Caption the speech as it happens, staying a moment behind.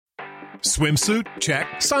Swimsuit? Check.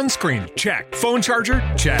 Sunscreen? Check. Phone charger?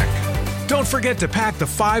 Check. Don't forget to pack the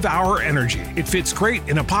 5-Hour Energy. It fits great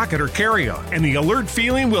in a pocket or carry-on, and the alert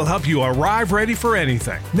feeling will help you arrive ready for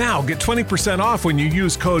anything. Now get 20% off when you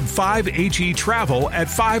use code 5HETRAVEL at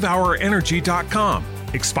 5hourenergy.com.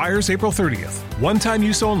 Expires April 30th. One-time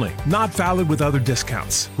use only. Not valid with other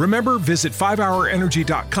discounts. Remember, visit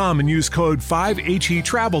 5hourenergy.com and use code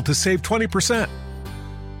 5HETRAVEL to save 20%.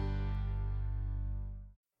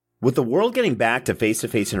 With the world getting back to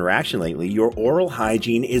face-to-face interaction lately, your oral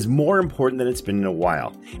hygiene is more important than it's been in a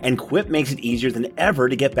while. And Quip makes it easier than ever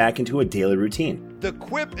to get back into a daily routine. The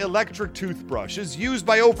Quip electric toothbrush is used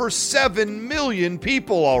by over 7 million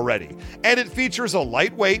people already, and it features a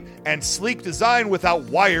lightweight and sleek design without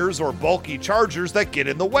wires or bulky chargers that get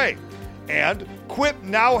in the way. And Quip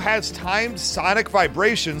now has timed sonic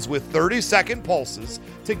vibrations with 30-second pulses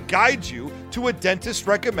to guide you to a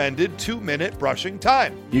dentist-recommended 2-minute brushing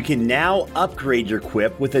time. You can now upgrade your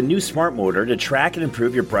Quip with a new smart motor to track and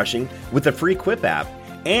improve your brushing with the free Quip app,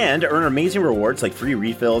 and earn amazing rewards like free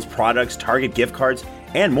refills, products, Target gift cards,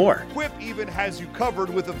 and more. Quip even has you covered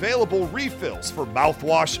with available refills for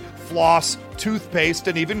mouthwash, floss, toothpaste,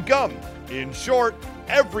 and even gum. In short,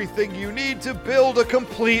 everything you need to build a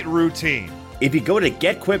complete routine. If you go to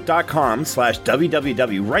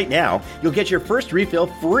getquip.com/www right now, you'll get your first refill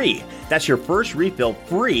free. That's your first refill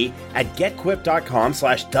free at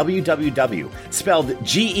getquip.com/www. Spelled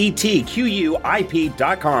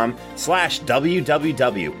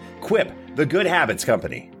GETQUIP.com/www. Quip, the Good Habits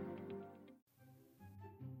Company.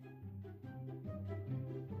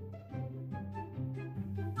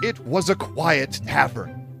 It was a quiet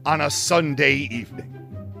tavern on a Sunday evening.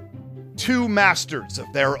 Two masters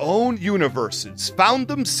of their own universes found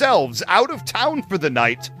themselves out of town for the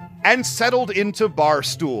night and settled into bar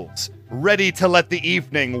stools, ready to let the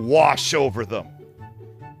evening wash over them.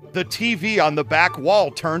 The TV on the back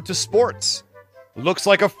wall turned to sports. Looks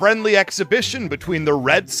like a friendly exhibition between the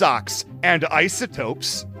Red Sox and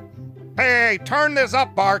Isotopes. Hey, turn this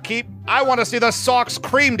up, barkeep. I want to see the Sox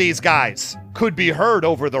cream these guys. Could be heard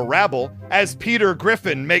over the rabble as Peter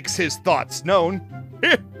Griffin makes his thoughts known.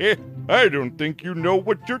 I don't think you know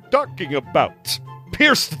what you're talking about.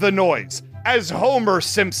 Pierced the noise as Homer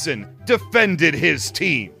Simpson defended his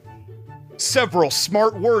team. Several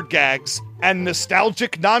smart word gags and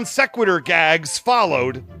nostalgic non sequitur gags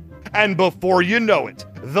followed, and before you know it,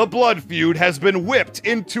 the blood feud has been whipped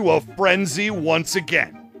into a frenzy once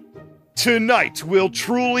again. Tonight we'll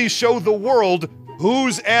truly show the world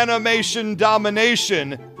whose animation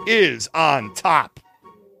domination is on top.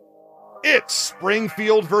 It's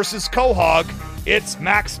Springfield versus Quahog. It's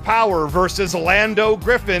Max Power versus Lando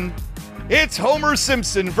Griffin. It's Homer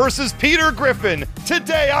Simpson versus Peter Griffin.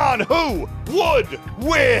 Today on Who Would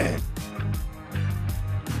Win?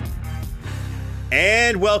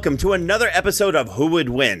 And welcome to another episode of Who Would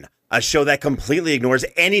Win, a show that completely ignores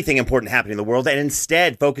anything important happening in the world and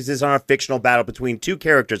instead focuses on a fictional battle between two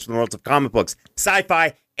characters from the worlds of comic books,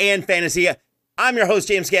 sci-fi, and fantasy. I'm your host,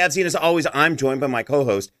 James Gavsey, and as always, I'm joined by my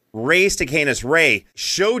co-host, Ray Stacanis. Ray,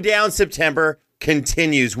 Showdown September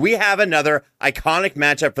continues. We have another iconic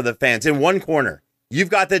matchup for the fans. In one corner, you've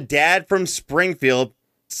got the dad from Springfield,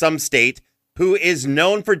 some state, who is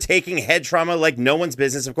known for taking head trauma like no one's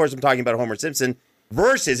business. Of course, I'm talking about Homer Simpson.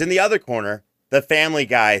 Versus, in the other corner, the family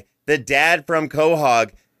guy, the dad from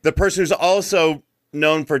Quahog, the person who's also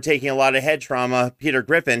known for taking a lot of head trauma, Peter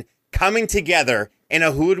Griffin, coming together in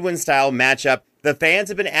a Who Would Win style matchup. The fans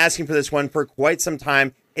have been asking for this one for quite some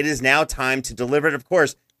time. It is now time to deliver it. Of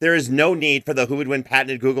course, there is no need for the Who Would Win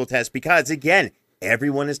patented Google test because, again,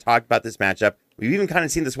 everyone has talked about this matchup. We've even kind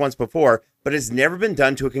of seen this once before, but it's never been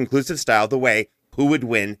done to a conclusive style the way Who Would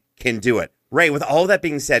Win can do it. Ray, with all that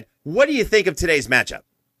being said, what do you think of today's matchup?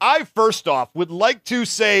 I, first off, would like to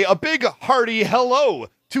say a big hearty hello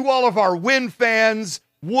to all of our Win fans,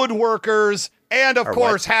 woodworkers, and, of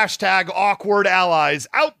course, hashtag awkward allies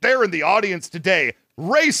out there in the audience today.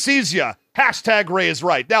 Ray sees ya. Hashtag Ray is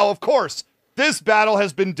right. Now, of course, this battle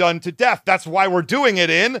has been done to death. That's why we're doing it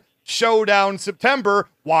in Showdown September.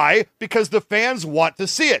 Why? Because the fans want to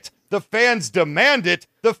see it. The fans demand it.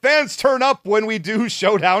 The fans turn up when we do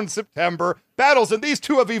Showdown September battles, and these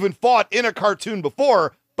two have even fought in a cartoon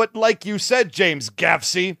before. But like you said, James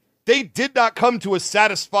Gavsey, they did not come to a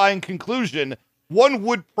satisfying conclusion. One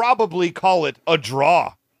would probably call it a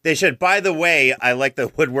draw. They should. By the way, I like the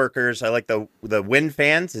woodworkers. I like the Win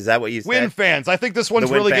fans. Is that what you said? Win fans. I think this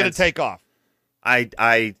one's really going to take off.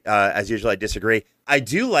 I as usual, I disagree. I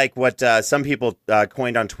do like what some people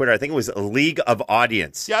coined on Twitter. I think it was a League of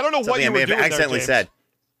Audience. Yeah, I don't know what you were doing accidentally there, said.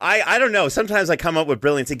 I don't know. Sometimes I come up with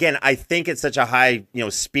brilliance. Again, I think it's such a high,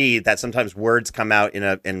 speed that sometimes words come out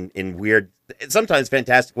in weird, sometimes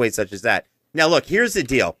fantastic ways such as that. Now, look, here's the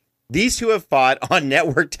deal. These two have fought on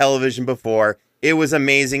network television before. It was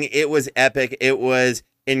amazing. It was epic. It was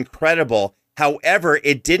incredible. However,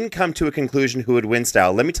 it didn't come to a conclusion who would win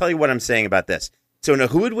style. Let me tell you what I'm saying about this. So in a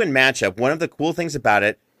who would win matchup, one of the cool things about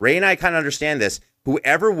it, Ray and I kind of understand this,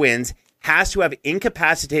 whoever wins has to have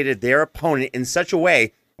incapacitated their opponent in such a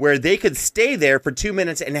way where they could stay there for 2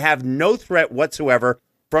 minutes and have no threat whatsoever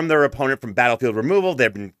from their opponent from battlefield removal.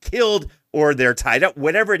 They've been killed or they're tied up,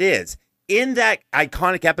 whatever it is. In that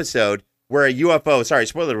iconic episode where a UFO, sorry,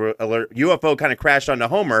 spoiler alert, UFO kind of crashed onto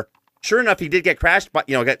Homer, sure enough, he did get crashed, but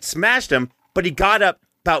got smashed him, but he got up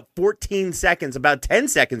about 14 seconds, about 10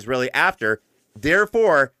 seconds really after.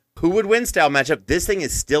 Therefore, who would win style matchup? This thing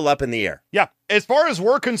is still up in the air. Yeah, as far as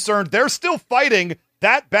we're concerned, they're still fighting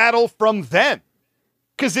that battle from then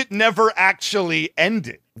because it never actually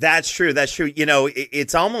ended. That's true. That's true.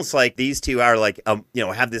 It's almost like these two are like,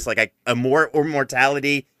 have this like a more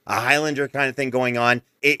immortality, a Highlander kind of thing going on.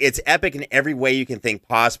 It's epic in every way you can think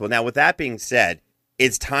possible. Now, with that being said,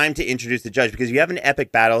 it's time to introduce the judge because you have an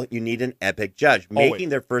epic battle. You need an epic judge making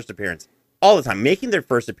their first appearance. All the time, making their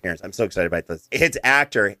first appearance. I'm so excited about this. It's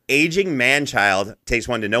actor, aging man-child, takes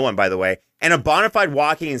one to know one, by the way, and a bona fide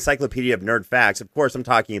walking encyclopedia of nerd facts. Of course, I'm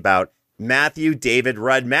talking about Matthew David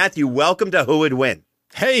Rudd. Matthew, welcome to Who Would Win.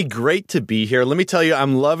 Hey, great to be here. Let me tell you,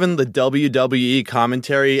 I'm loving the WWE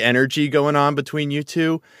commentary energy going on between you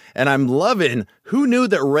two, and I'm loving who knew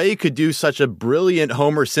that Ray could do such a brilliant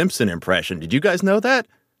Homer Simpson impression. Did you guys know that?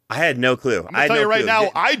 I had no clue. I'm going to tell you right now,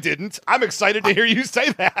 I didn't. I'm excited to hear you say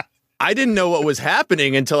that. I didn't know what was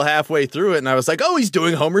happening until halfway through it, and I was like, oh, he's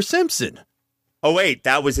doing Homer Simpson. Oh, wait,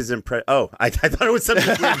 that was his impression. Oh, I thought it was some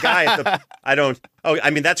weird guy.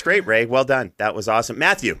 That's great, Ray. Well done. That was awesome.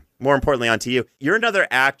 Matthew, more importantly, on to you. You're another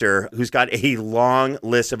actor who's got a long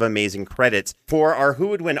list of amazing credits. For our Who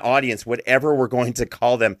Would Win audience, whatever we're going to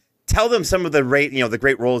call them, tell them some of the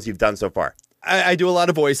great roles you've done so far. I do a lot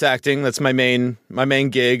of voice acting. That's my main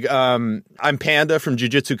gig. I'm Panda from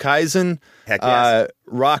Jujutsu Kaisen. Heck yes.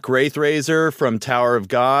 Rock Wraithrazor from Tower of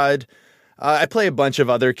God. I play a bunch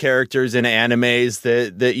of other characters in animes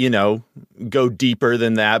that go deeper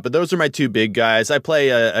than that. But those are my two big guys. I play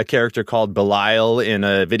a character called Belial in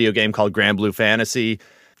a video game called Grand Blue Fantasy.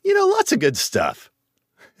 Lots of good stuff.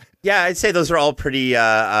 Yeah, I'd say those are all pretty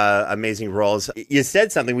amazing roles. You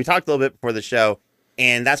said something. We talked a little bit before the show.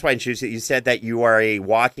 And that's why I introduced it. You said that you are a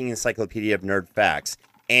walking encyclopedia of nerd facts.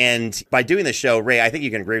 And by doing the show, Ray, I think you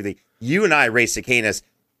can agree with me. You and I, Ray Cicanis,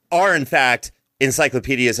 are in fact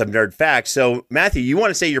encyclopedias of nerd facts. So, Matthew, you want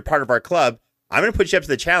to say you're part of our club. I'm going to put you up to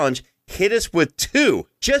the challenge. Hit us with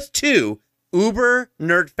just two uber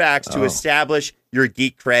nerd facts to establish your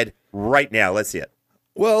geek cred right now. Let's see it.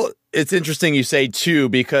 Well, it's interesting you say two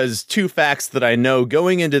because two facts that I know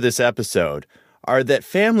going into this episode are that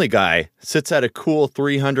Family Guy sits at a cool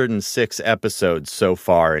 306 episodes so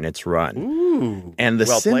far in its run. Ooh, and The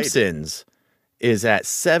Simpsons is at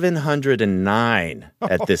 709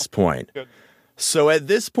 at this point. So at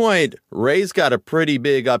this point, Ray's got a pretty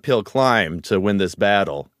big uphill climb to win this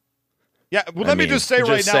battle. Yeah, well, let me just say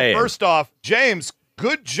right now, first off, James,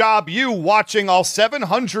 good job you watching all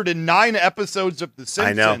 709 episodes of The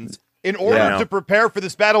Simpsons in order to prepare for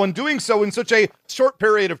this battle and doing so in such a short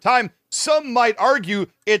period of time. Some might argue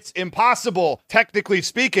it's impossible, technically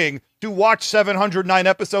speaking, to watch 709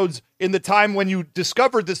 episodes in the time when you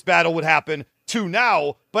discovered this battle would happen to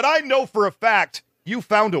now. But I know for a fact you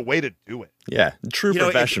found a way to do it. Yeah, true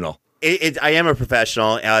professional. I am a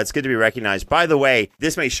professional. It's good to be recognized. By the way,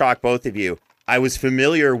 this may shock both of you. I was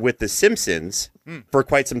familiar with The Simpsons for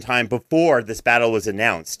quite some time before this battle was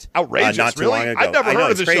announced. Outrageous, not too really? long ago. I've never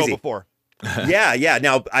heard of this crazy show before. Yeah.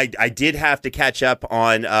 Now, I did have to catch up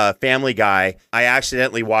on Family Guy. I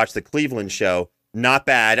accidentally watched the Cleveland show. Not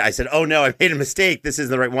bad. I said, oh, no, I made a mistake. This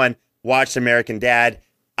isn't the right one. Watched American Dad.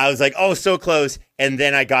 I was like, oh, so close. And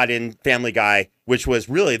then I got in Family Guy, which was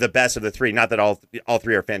really the best of the three. Not that all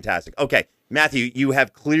three are fantastic. Okay, Matthew, you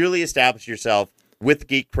have clearly established yourself with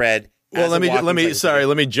geek cred. Well, let me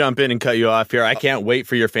jump in and cut you off here. I can't wait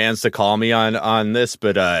for your fans to call me on this,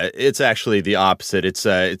 but it's actually the opposite. It's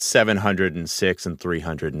 706 and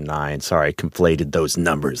 309. Sorry, I conflated those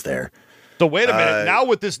numbers there. So wait a minute. Now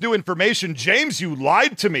with this new information, James, you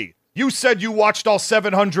lied to me. You said you watched all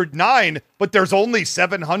 709, but there's only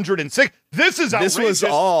 706. This is outrageous. This was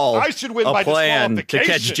all I should win a by plan to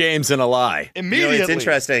disqualification. catch James in a lie. Immediately. It's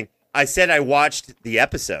interesting. I said I watched the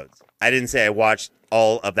episodes. I didn't say I watched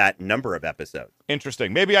all of that number of episodes.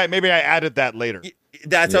 Interesting. Maybe I added that later.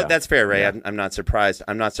 That's fair, Ray. Yeah. I'm not surprised.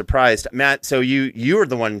 Matt, so you are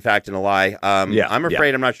the one, in fact, in a lie. I'm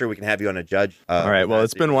afraid I'm not sure we can have you on a judge. All right. Well,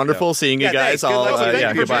 it's been wonderful seeing you guys.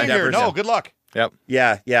 Thank you for being here. No, good luck. Yep.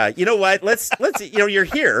 Yeah. You know what? Let's you're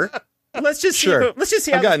here. Let's just see. Let's just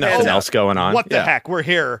see. I've got nothing else going on. What the heck? We're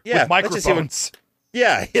here with microphones.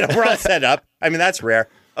 We're all set up. I mean, that's rare.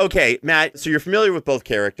 Okay, Matt, so you're familiar with both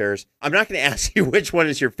characters. I'm not going to ask you which one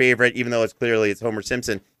is your favorite, even though it's Homer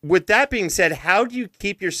Simpson. With that being said, how do you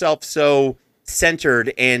keep yourself so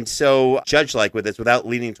centered and so judge-like with this without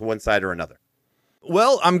leaning to one side or another?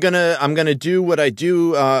 Well, I'm gonna do what I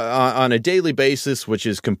do on a daily basis, which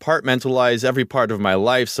is compartmentalize every part of my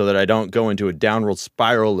life so that I don't go into a downward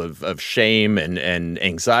spiral of shame and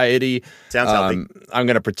anxiety. Sounds healthy. I'm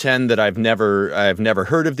gonna pretend that I've never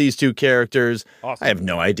heard of these two characters. Awesome. I have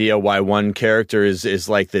no idea why one character is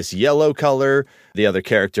like this yellow color. The other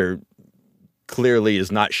character clearly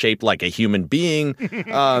is not shaped like a human being.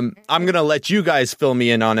 I'm going to let you guys fill me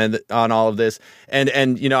in on all of this. And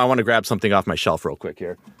I want to grab something off my shelf real quick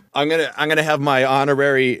here. I'm going to have my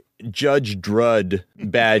honorary Judge Drud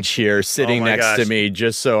badge here sitting next to me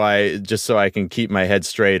just so I can keep my head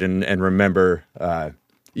straight and remember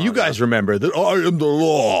you guys remember that I am the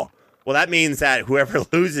law. Well, that means that whoever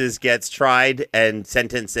loses gets tried and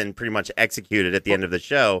sentenced and pretty much executed at the end of the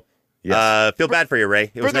show. Yes. Feel bad for you, Ray.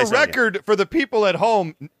 For the record, for the people at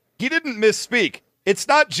home, he didn't misspeak. It's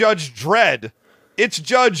not Judge Dredd. It's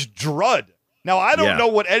Judge Drud. Now, I don't know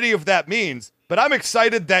what any of that means, but I'm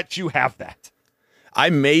excited that you have that. I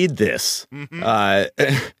made this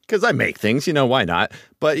because I make things, why not?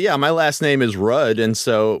 But yeah, my last name is Rudd, and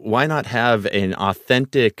so why not have an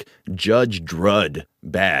authentic Judge Drud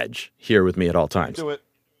badge here with me at all times? Do it.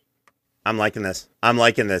 I'm liking this.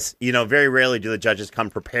 Very rarely do the judges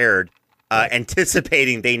come prepared,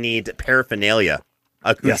 anticipating they need paraphernalia,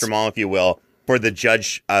 accoutrement, if you will, for the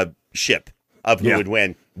judge ship of who would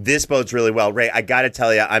win. This bodes really well. Ray, I got to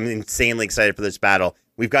tell you, I'm insanely excited for this battle.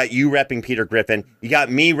 We've got you repping Peter Griffin. You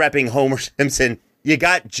got me repping Homer Simpson. You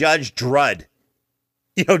got Judge Drud,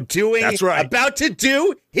 about to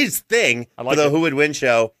do his thing for the Who Would Win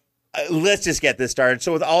show. Let's just get this started.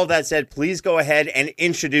 So with all of that said, please go ahead and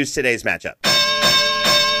introduce today's matchup.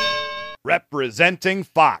 Representing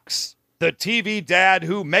Fox, the TV dad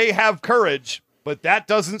who may have courage, but that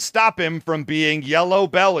doesn't stop him from being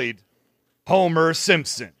yellow-bellied, Homer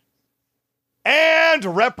Simpson. And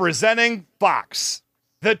representing Fox,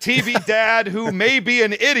 the TV dad who may be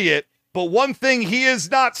an idiot, but one thing he is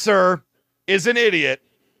not, sir, is an idiot,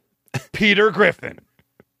 Peter Griffin.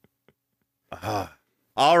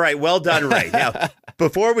 All right, well done, Ray. Now,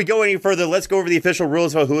 before we go any further, let's go over the official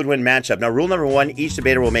rules of a Who Would Win matchup. Now, rule number 1, each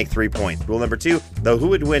debater will make 3 points. Rule number 2, the Who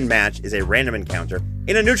Would Win match is a random encounter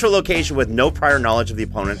in a neutral location with no prior knowledge of the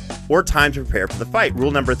opponent or time to prepare for the fight.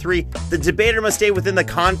 Rule number 3, the debater must stay within the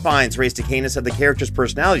confines, res decanis, of the character's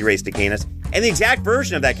personality, res decanis, and the exact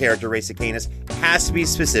version of that character, res decanis, has to be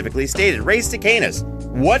specifically stated. Res decanis,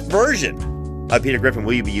 what version of Peter Griffin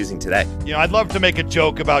will you be using today? I'd love to make a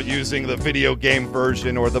joke about using the video game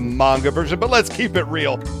version or the manga version, but let's keep it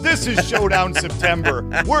real. This is Showdown September.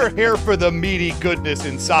 We're here for the meaty goodness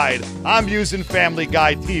inside. I'm using Family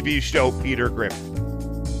Guy TV show Peter Griffin.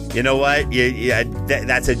 You know what?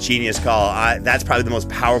 That's a genius call. That's probably the most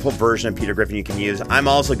powerful version of Peter Griffin you can use. I'm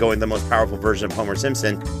also going the most powerful version of Homer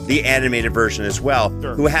Simpson, the animated version as well,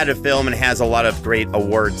 who had a film and has a lot of great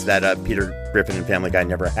awards that Peter Griffin and Family Guy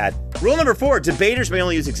never had. Rule number 4, debaters may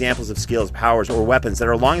only use examples of skills, powers, or weapons that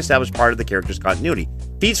are a long-established part of the character's continuity.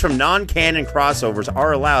 Feats from non-canon crossovers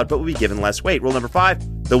are allowed, but will be given less weight. Rule number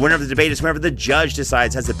 5, the winner of the debate is whoever the judge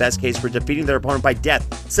decides has the best case for defeating their opponent by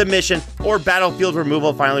death, submission, or battlefield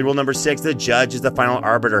removal. Finally, rule number 6, the judge is the final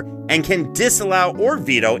arbiter and can disallow or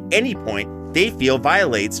veto any point they feel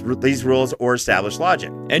violates these rules or established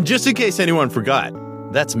logic. And just in case anyone forgot,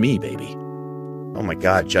 that's me, baby. Oh my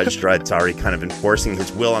God, Judge Drud's already kind of enforcing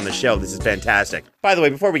his will on the show. This is fantastic. By the way,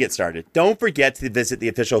 before we get started, don't forget to visit the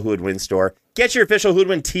official Who Would Win store. Get your official Who Would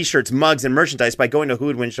Win t-shirts, mugs, and merchandise by going to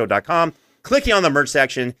whowouldwinshow.com, clicking on the merch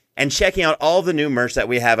section, and checking out all the new merch that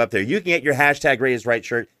we have up there. You can get your hashtag Ray is Right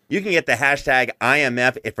shirt. You can get the hashtag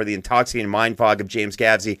IMF for the intoxicating mind fog of James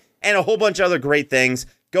Gavsey, and a whole bunch of other great things.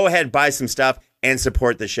 Go ahead, buy some stuff, and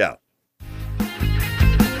support the show.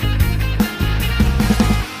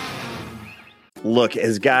 Look,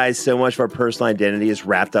 as guys, so much of our personal identity is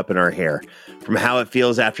wrapped up in our hair. From how it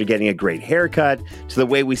feels after getting a great haircut, to the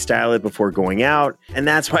way we style it before going out. And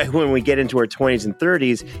that's why when we get into our 20s and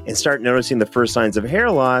 30s and start noticing the first signs of hair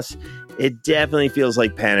loss, It definitely feels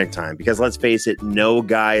like panic time because let's face it, no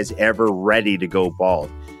guy is ever ready to go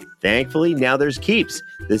bald. Thankfully, now there's Keeps,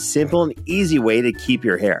 the simple and easy way to keep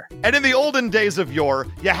your hair. And in the olden days of yore,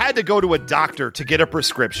 you had to go to a doctor to get a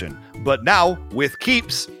prescription. But now, with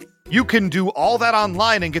Keeps, you can do all that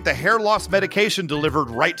online and get the hair loss medication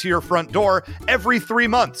delivered right to your front door every 3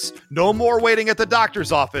 months. No more waiting at the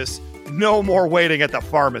doctor's office. No more waiting at the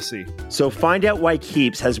pharmacy. So find out why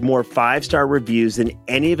Keeps has more 5-star reviews than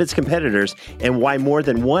any of its competitors and why more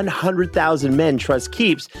than 100,000 men trust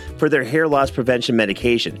Keeps for their hair loss prevention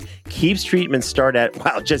medication. Keeps treatments start at,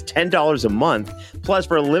 just $10 a month. Plus,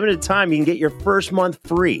 for a limited time, you can get your first month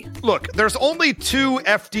free. Look, there's only 2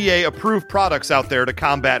 FDA-approved products out there to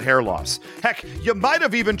combat hair loss. Heck, you might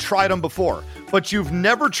have even tried them before, but you've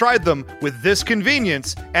never tried them with this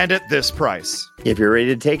convenience and at this price. If you're ready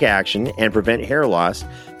to take action and prevent hair loss,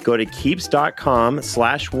 go to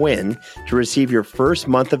keeps.com/win to receive your first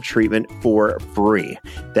month of treatment for free.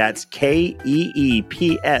 That's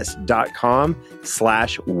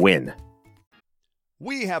KEEPS.com/win.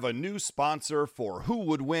 We have a new sponsor for Who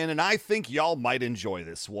Would Win, and I think y'all might enjoy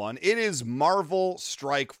this one. It is Marvel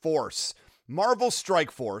Strike Force. Marvel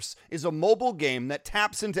Strike Force is a mobile game that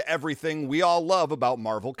taps into everything we all love about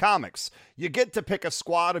Marvel Comics. You get to pick a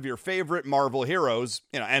squad of your favorite Marvel heroes,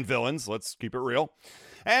 and villains, let's keep it real,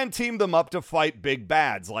 and team them up to fight big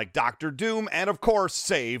bads like Doctor Doom and, of course,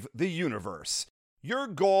 save the universe. Your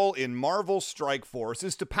goal in Marvel Strike Force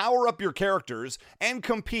is to power up your characters and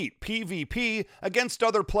compete PvP against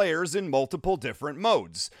other players in multiple different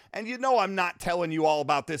modes. And I'm not telling you all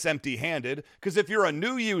about this empty-handed, because if you're a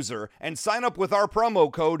new user and sign up with our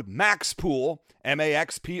promo code MAXPOOL,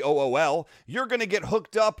 MAXPOOL, you're going to get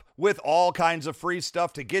hooked up with all kinds of free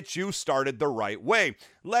stuff to get you started the right way.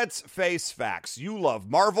 Let's face facts. You love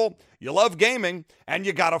Marvel, you love gaming, and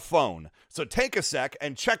you got a phone. So take a sec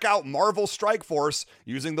and check out Marvel Strike Force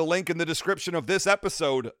using the link in the description of this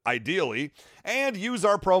episode, ideally, and use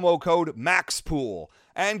our promo code MAXPOOL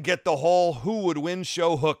and get the whole Who Would Win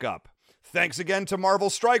show hookup. Thanks again to Marvel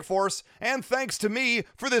Strike Force, and thanks to me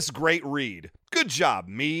for this great read. Good job,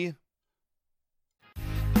 me.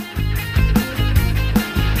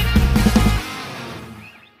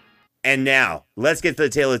 And now, let's get to the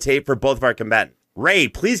tail of the tape for both of our combatants. Ray,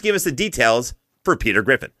 please give us the details for Peter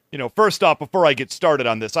Griffin. First off, before I get started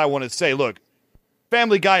on this, I want to say, look,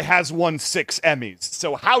 Family Guy has won 6 Emmys,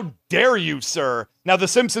 so how dare you, sir? Now, The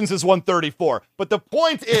Simpsons has won 34, but the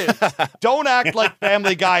point is, don't act like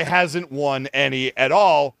Family Guy hasn't won any at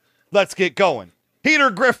all. Let's get going. Peter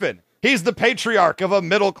Griffin, he's the patriarch of a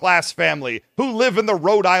middle-class family who live in the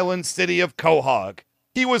Rhode Island city of Quahog.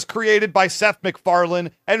 He was created by Seth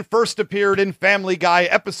MacFarlane and first appeared in Family Guy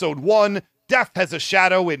Episode 1, Death Has a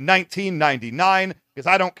Shadow, in 1999, because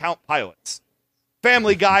I don't count pilots.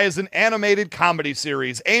 Family Guy is an animated comedy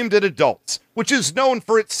series aimed at adults, which is known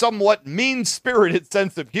for its somewhat mean-spirited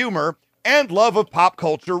sense of humor and love of pop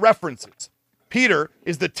culture references. Peter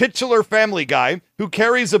is the titular Family Guy who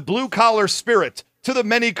carries a blue-collar spirit to the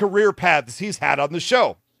many career paths he's had on the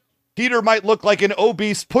show. Peter might look like an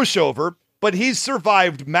obese pushover, but he's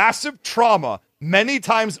survived massive trauma many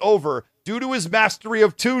times over due to his mastery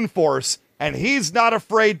of Toon Force, and he's not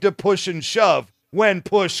afraid to push and shove when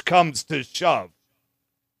push comes to shove.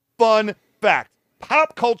 Fun fact,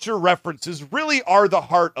 pop culture references really are the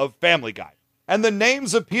heart of Family Guy, and the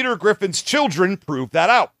names of Peter Griffin's children prove that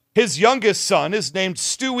out. His youngest son is named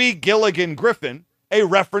Stewie Gilligan Griffin, a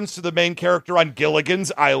reference to the main character on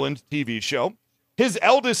Gilligan's Island TV show. His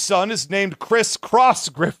eldest son is named Chris Cross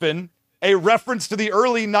Griffin, a reference to the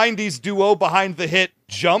early 90s duo behind the hit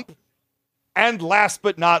Jump. And last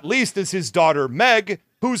but not least is his daughter Meg,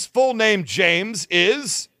 whose full name, James,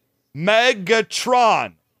 is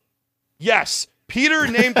Megatron. Yes, Peter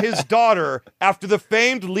named his daughter after the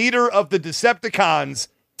famed leader of the Decepticons.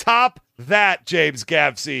 Top that, James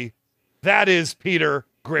Gavsey. That is Peter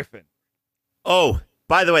Griffin. Oh,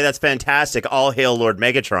 by the way, that's fantastic. All hail Lord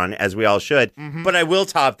Megatron, as we all should. Mm-hmm. But I will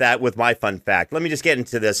top that with my fun fact. Let me just get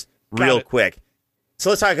into this real quick. So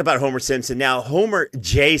let's talk about Homer Simpson. Now, Homer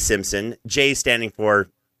J. Simpson, J standing for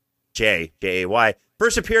J, J-A-Y,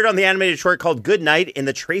 first appeared on the animated short called Good Night in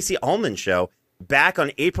the Tracy Ullman Show back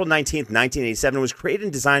on April 19th, 1987. It was created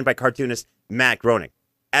and designed by cartoonist Matt Groening.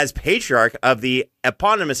 As patriarch of the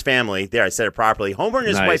eponymous family, there I said it properly, Homer and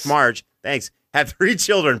his wife Marge, have 3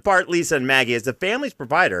 children, Bart, Lisa, and Maggie. As the family's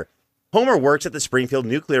provider, Homer works at the Springfield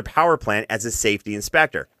Nuclear Power Plant as a safety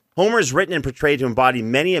inspector. Homer is written and portrayed to embody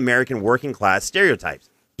many American working-class stereotypes.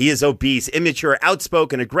 He is obese, immature,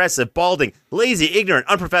 outspoken, aggressive, balding, lazy, ignorant,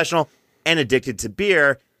 unprofessional, and addicted to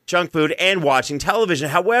beer, junk food, and watching television.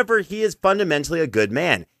 However, he is fundamentally a good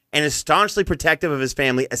man. and is staunchly protective of his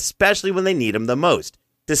family, especially when they need him the most.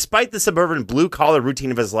 Despite the suburban blue-collar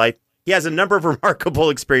routine of his life, he has a number of remarkable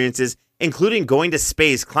experiences, including going to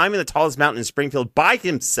space, climbing the tallest mountain in Springfield by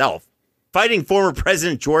himself, fighting former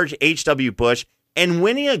President George H.W. Bush, and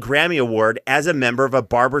winning a Grammy Award as a member of a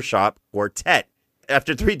barbershop quartet.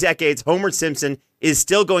 After 3 decades, Homer Simpson is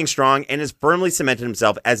still going strong and has firmly cemented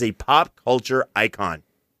himself as a pop culture icon.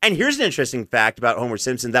 And here's an interesting fact about Homer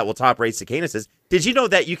Simpson that will top Ray Cicanis. Did you know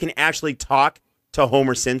that you can actually talk to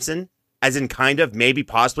Homer Simpson, as in kind of maybe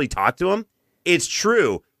possibly talk to him? It's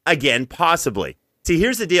true. Again, possibly. See,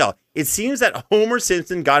 here's the deal. It seems that Homer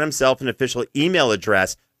Simpson got himself an official email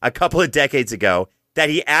address a couple of decades ago that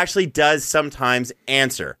he actually does sometimes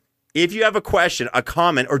answer. If you have a question, a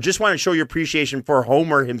comment, or just want to show your appreciation for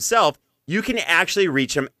Homer himself, you can actually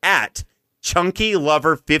reach him at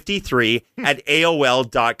chunkylover53 at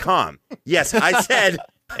AOL.com. Yes, I said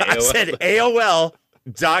AOL.com.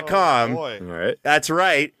 Boy. All right. That's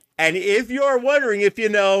right. And if you're wondering if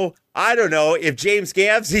I don't know, if James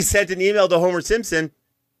Gamsey sent an email to Homer Simpson,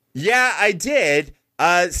 yeah, I did.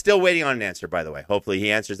 Still waiting on an answer, by the way. Hopefully he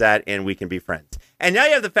answers that and we can be friends. And now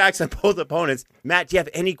you have the facts on both opponents. Matt, do you have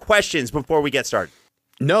any questions before we get started?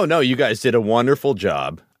 No, you guys did a wonderful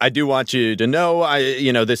job. I do want you to know,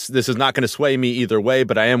 this is not going to sway me either way,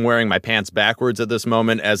 but I am wearing my pants backwards at this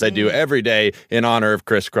moment, as I do every day in honor of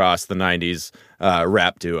Criss Cross, the 90s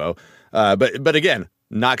rap duo. But again,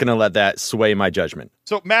 not going to let that sway my judgment.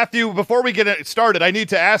 So, Matthew, before we get it started, I need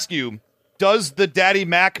to ask you, does the Daddy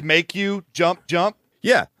Mac make you jump?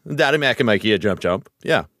 Yeah, Daddy Mac and Mikey a jump.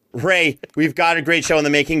 Yeah. Ray, we've got a great show in the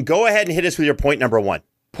making. Go ahead and hit us with your point number 1.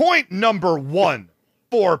 Point number 1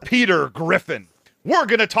 for Peter Griffin. We're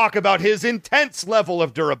going to talk about his intense level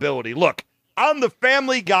of durability. Look, on the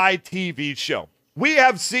Family Guy TV show, we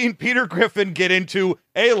have seen Peter Griffin get into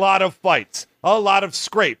a lot of fights, a lot of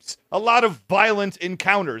scrapes, a lot of violent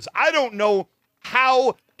encounters. I don't know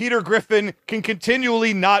how Peter Griffin can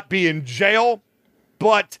continually not be in jail,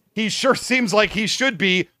 but he sure seems like he should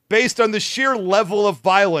be based on the sheer level of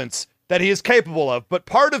violence that he is capable of. But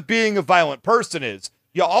part of being a violent person is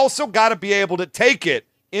you also got to be able to take it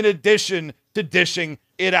in addition to dishing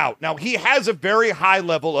it out. Now, he has a very high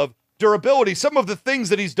level of durability. Some of the things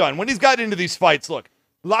that he's done when he's gotten into these fights, look,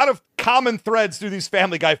 a lot of common threads through these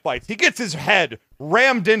Family Guy fights. He gets his head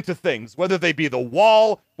rammed into things, whether they be the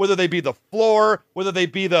wall, whether they be the floor, whether they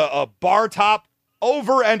be the bar top,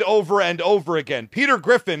 over and over and over again. Peter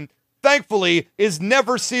Griffin, thankfully, is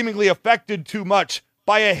never seemingly affected too much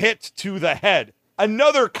by a hit to the head.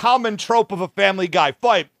 Another common trope of a Family Guy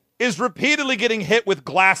fight is repeatedly getting hit with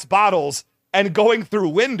glass bottles and going through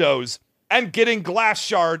windows and getting glass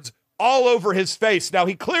shards all over his face. Now,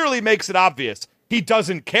 he clearly makes it obvious he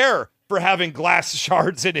doesn't care for having glass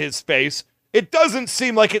shards in his face. It doesn't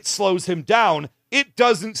seem like it slows him down. It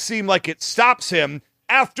doesn't seem like it stops him.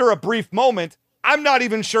 After a brief moment, I'm not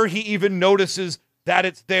even sure he even notices that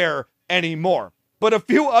it's there anymore. But a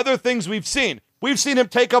few other things we've seen. We've seen him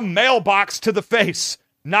take a mailbox to the face,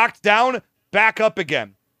 knocked down, back up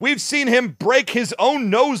again. We've seen him break his own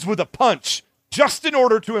nose with a punch just in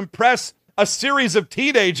order to impress a series of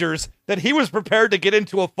teenagers that he was prepared to get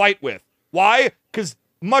into a fight with. Why? Because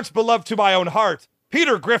much beloved to my own heart,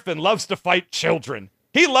 Peter Griffin loves to fight children.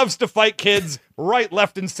 He loves to fight kids right,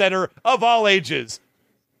 left, and center of all ages.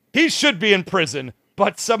 He should be in prison,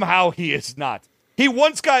 but somehow he is not. He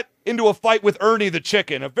once got into a fight with Ernie the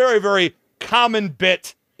Chicken, a very, very common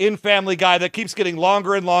bit in Family Guy that keeps getting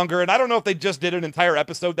longer and longer. And I don't know if they just did an entire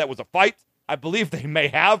episode that was a fight. I believe they may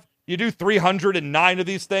have. You do 309 of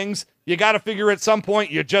these things. You got to figure at some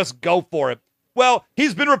point you just go for it. Well,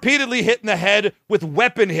 he's been repeatedly hit in the head with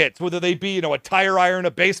weapon hits, whether they be, a tire iron,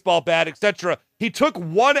 a baseball bat, etc. He took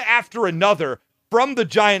one after another from the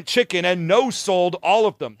giant chicken and no-sold all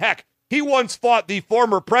of them. Heck, he once fought the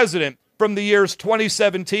former president from the years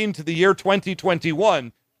 2017 to the year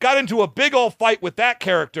 2021, got into a big old fight with that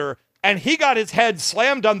character, and he got his head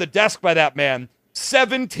slammed on the desk by that man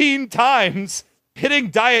 17 times, hitting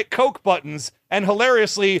Diet Coke buttons, and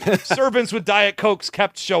hilariously, servants with Diet Cokes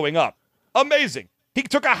kept showing up. Amazing. He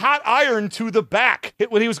took a hot iron to the back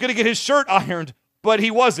when he was going to get his shirt ironed, but he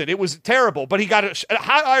wasn't. It was terrible, but he got a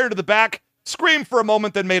hot iron to the back, screamed for a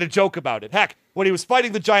moment, then made a joke about it. Heck, when he was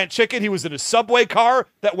fighting the giant chicken, he was in a subway car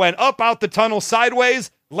that went up out the tunnel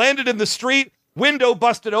sideways, landed in the street, window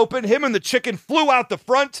busted open, him and the chicken flew out the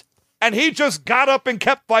front, and he just got up and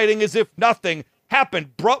kept fighting as if nothing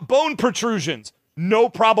happened. Bone protrusions, no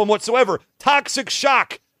problem whatsoever. Toxic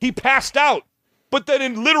shock, he passed out, but then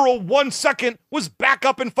in literal 1 second was back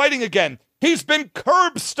up and fighting again. He's been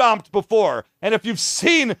curb stomped before. And if you've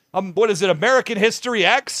seen, American History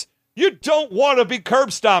X? You don't want to be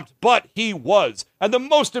curb stomped, but he was. And the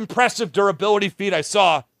most impressive durability feat I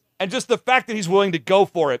saw, and just the fact that he's willing to go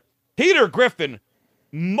for it. Peter Griffin,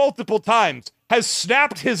 multiple times, has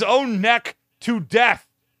snapped his own neck to death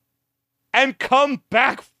and come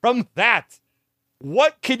back from that.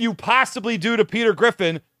 What can you possibly do to Peter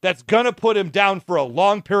Griffin that's going to put him down for a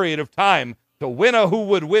long period of time to win a Who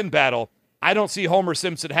Would Win battle? I don't see Homer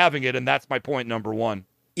Simpson having it, and that's my point number one.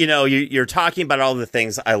 You know, you're talking about all the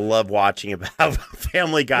things I love watching about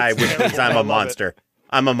Family Guy, which means I'm a monster.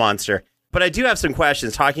 I'm a monster. But I do have some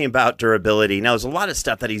questions talking about durability. Now, there's a lot of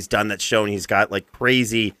stuff that he's done that's shown he's got like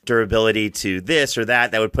crazy durability to this or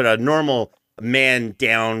that would put a normal man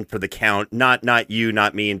down for the count. Not you,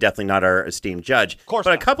 not me, and definitely not our esteemed judge. Of course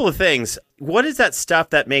but not. A couple of things. What is that stuff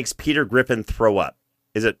that makes Peter Griffin throw up?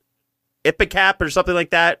 Is it Ipecac or something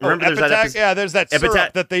like that? Remember there's that episode? Yeah, there's that Epitaph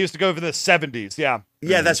syrup that they used to go over in the 70s. Yeah.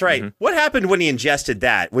 Yeah, that's right. Mm-hmm. What happened when he ingested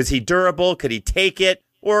that? Was he durable? Could he take it?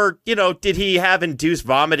 Or, did he have induced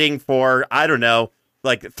vomiting for, I don't know,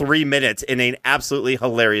 like 3 minutes in an absolutely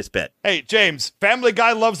hilarious bit? Hey, James, Family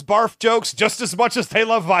Guy loves barf jokes just as much as they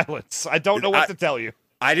love violence. I don't know what to tell you.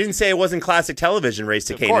 I didn't say it wasn't classic television, Race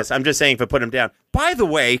to Canis. I'm just saying if I put him down. By the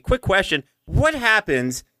way, quick question. What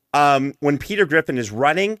happens when Peter Griffin is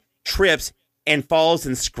running, trips, and falls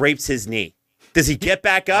and scrapes his knee? Does he get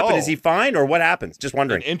back up and is he fine, or what happens? Just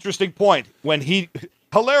wondering. An interesting point. When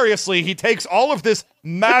hilariously, he takes all of this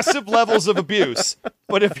massive levels of abuse,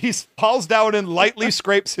 but if he falls down and lightly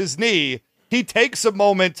scrapes his knee, he takes a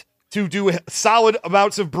moment to do solid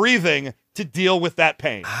amounts of breathing to deal with that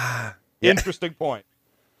pain. Interesting point.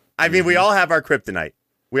 I mean, we all have our kryptonite.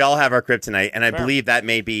 And I believe that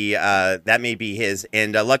may be his.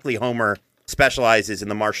 And luckily, Homer specializes in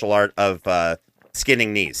the martial art of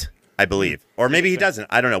skinning knees, I believe. Or maybe he doesn't.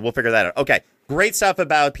 I don't know. We'll figure that out. Okay. Great stuff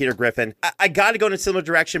about Peter Griffin. I got to go in a similar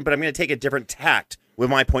direction, but I'm going to take a different tact with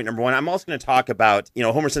my point number one. I'm also going to talk about,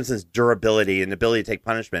 Homer Simpson's durability and ability to take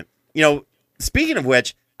punishment. Speaking of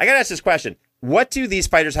which, I got to ask this question. What do these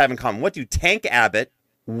fighters have in common? What do Tank Abbott,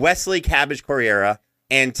 Wesley Cabbage Corriera,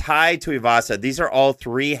 and Tai Tuivasa, these are all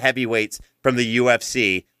three heavyweights from the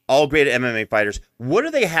UFC, all great MMA fighters. What do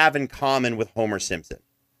they have in common with Homer Simpson?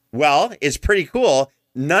 Well, it's pretty cool.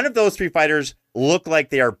 None of those three fighters look like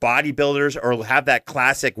they are bodybuilders or have that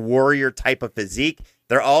classic warrior type of physique.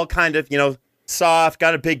 They're all kind of, soft,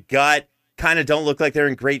 got a big gut, kind of don't look like they're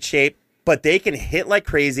in great shape, but they can hit like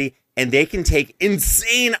crazy and they can take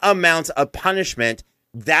insane amounts of punishment.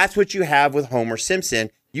 That's what you have with Homer Simpson.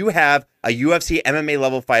 You have a UFC MMA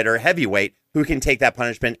level fighter, heavyweight, who can take that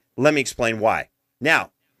punishment. Let me explain why.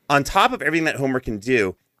 Now, on top of everything that Homer can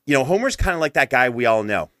do, Homer's kind of like that guy we all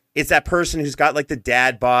know. It's that person who's got like the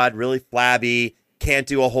dad bod, really flabby, can't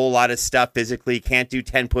do a whole lot of stuff physically, can't do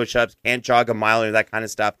 10 push-ups, can't jog a mile or that kind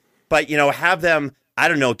of stuff. But, have them, I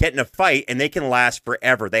don't know, get in a fight and they can last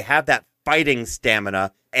forever. They have that fighting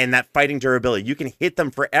stamina and that fighting durability. You can hit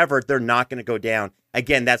them forever. They're not going to go down.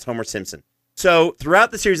 Again, that's Homer Simpson. So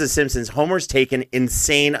throughout the series of Simpsons, Homer's taken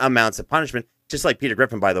insane amounts of punishment, just like Peter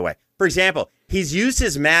Griffin, by the way. For example, he's used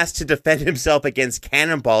his mask to defend himself against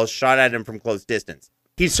cannonballs shot at him from close distance.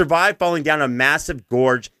 He survived falling down a massive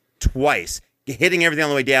gorge twice, hitting everything on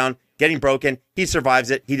the way down, getting broken. He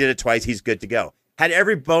survives it. He did it twice. He's good to go. Had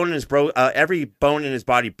every bone in his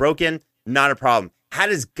body broken, not a problem. Had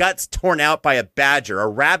his guts torn out by a badger, a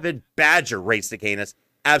rabid badger, Race to Canis,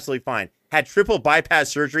 absolutely fine. Had triple bypass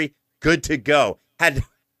surgery, good to go. Had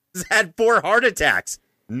 4 heart attacks,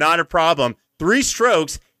 not a problem. 3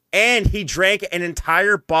 strokes, and he drank an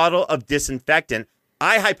entire bottle of disinfectant.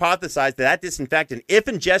 I hypothesized that disinfectant, if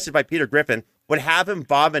ingested by Peter Griffin, would have him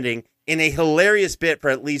vomiting in a hilarious bit for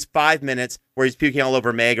at least 5 minutes where he's puking all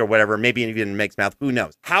over Meg or whatever, maybe even in Meg's mouth. Who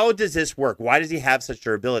knows? How does this work? Why does he have such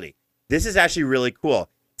durability? This is actually really cool.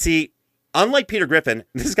 See, unlike Peter Griffin,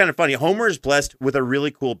 this is kind of funny. Homer is blessed with a really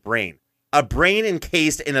cool brain. A brain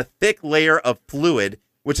encased in a thick layer of fluid,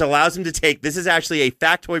 which allows him to take, this is actually a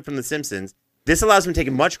factoid from The Simpsons, this allows him to take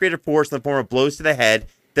a much greater force in the form of blows to the head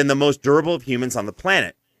than the most durable of humans on the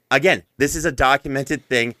planet. Again, this is a documented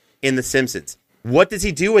thing in The Simpsons. What does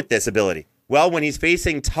he do with this ability? Well, when he's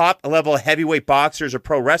facing top-level heavyweight boxers or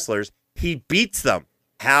pro wrestlers, he beats them.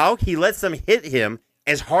 How? He lets them hit him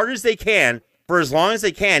as hard as they can for as long as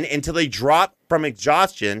they can until they drop from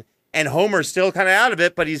exhaustion, and Homer's still kind of out of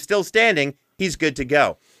it, but he's still standing. He's good to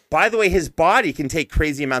go. By the way, his body can take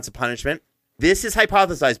crazy amounts of punishment. This is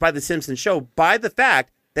hypothesized by The Simpsons show by the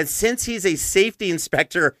fact that since he's a safety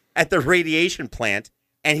inspector at the radiation plant,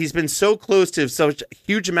 and he's been so close to such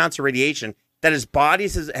huge amounts of radiation, that his body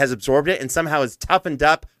has absorbed it and somehow is toughened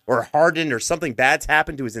up or hardened or something bad's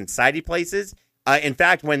happened to his insidey places. In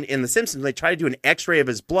fact, when in The Simpsons, they try to do an x-ray of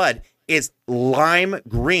his blood, it's lime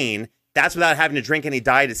green. That's without having to drink any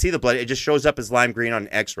dye to see the blood. It just shows up as lime green on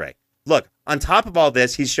an x-ray. Look, on top of all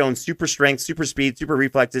this, he's shown super strength, super speed, super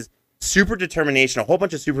reflexes, super determination, a whole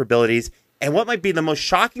bunch of super abilities. And what might be the most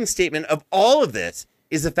shocking statement of all of this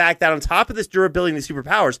is the fact that on top of this durability and these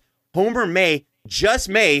superpowers, Homer may, just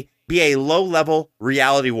may, be a low-level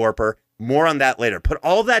reality warper. More on that later. Put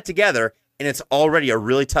all of that together, and it's already a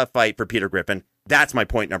really tough fight for Peter Griffin. That's my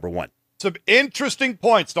point number one. Some interesting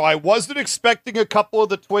points. Now, I wasn't expecting a couple of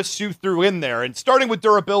the twists you threw in there, and starting with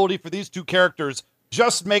durability for these two characters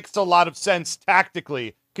just makes a lot of sense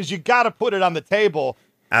tactically, because you got to put it on the table.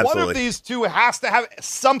 Absolutely. One of these two has to have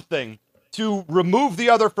something to remove the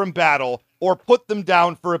other from battle or put them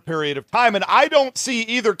down for a period of time, and I don't see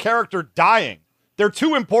either character dying. They're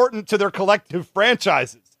too important to their collective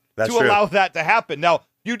franchises to allow that to happen. Now,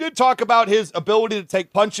 you did talk about his ability to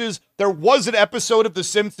take punches. There was an episode of The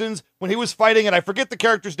Simpsons when he was fighting, and I forget the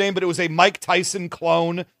character's name, but it was a Mike Tyson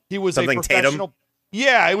clone. He was something a professional. Tatum?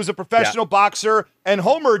 Yeah, he was a professional boxer, and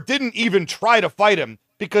Homer didn't even try to fight him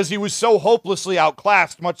because he was so hopelessly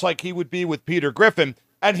outclassed, much like he would be with Peter Griffin.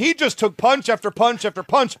 And he just took punch after punch after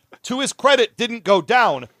punch. To his credit, didn't go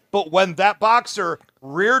down. But when that boxer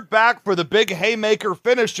reared back for the big haymaker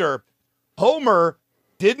finisher, Homer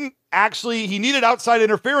didn't actually, he needed outside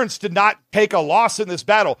interference to not take a loss in this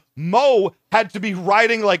battle. Moe had to be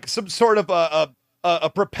riding like some sort of a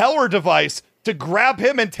propeller device to grab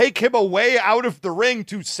him and take him away out of the ring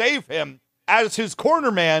to save him as his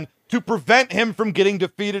corner man to prevent him from getting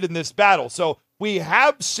defeated in this battle. So we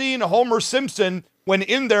have seen Homer Simpson, when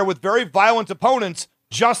in there with very violent opponents,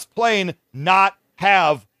 just plain not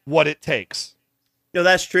have what it takes. No,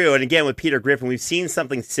 that's true. And again, with Peter Griffin, we've seen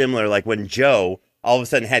something similar, like when Joe all of a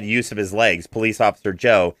sudden had use of his legs, police officer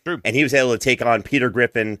Joe, and he was able to take on Peter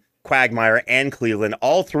Griffin, Quagmire, and Cleveland,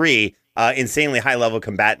 all three insanely high-level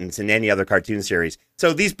combatants in any other cartoon series.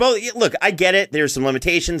 So these both, look, I get it. There's some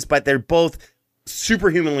limitations, but they're both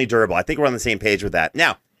superhumanly durable. I think we're on the same page with that.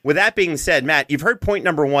 Now, with that being said, Matt, you've heard point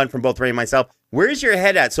number one from both Ray and myself. Where's your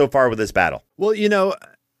head at so far with this battle? Well,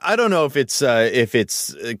 I don't know if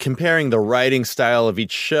it's comparing the writing style of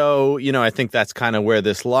each show. I think that's kind of where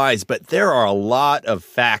this lies. But there are a lot of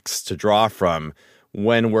facts to draw from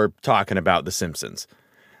when we're talking about The Simpsons.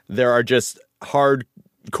 There are just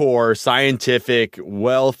hardcore, scientific,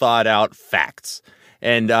 well thought out facts.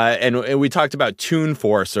 And we talked about Toon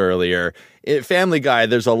Force earlier. Family Guy,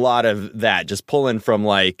 there's a lot of that, just pulling from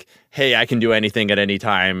like, hey, I can do anything at any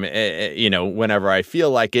time, whenever I feel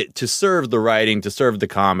like it, to serve the writing, to serve the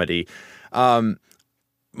comedy.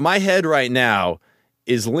 My head right now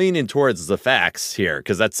is leaning towards the facts here,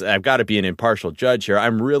 because I've got to be an impartial judge here.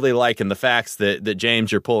 I'm really liking the facts that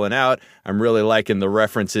James, you're pulling out. I'm really liking the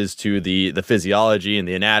references to the physiology and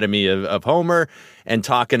the anatomy of Homer, and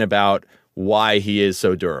talking about why he is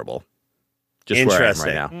so durable. Just where I am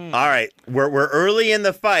right now. All right, we're early in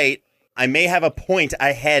the fight. I may have a point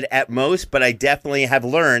ahead at most, but I definitely have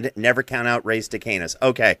learned never count out Ray Stacanis.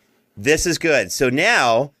 Okay, this is good. So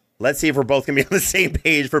now let's see if we're both going to be on the same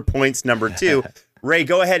page for points number two. Ray,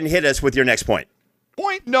 go ahead and hit us with your next point.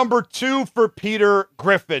 Point number two for Peter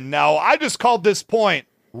Griffin. Now, I just called this point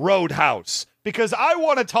Roadhouse, because I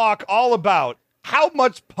want to talk all about how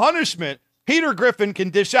much punishment Peter Griffin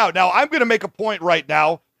can dish out. Now, I'm going to make a point right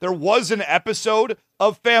now. There was an episode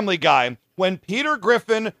of Family Guy when Peter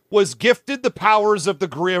Griffin was gifted the powers of the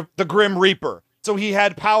Grim Reaper. So he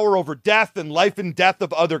had power over death and life and death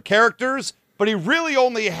of other characters, but he really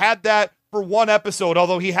only had that for one episode,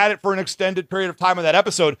 although he had it for an extended period of time in that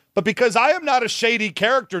episode. But because I am not a shady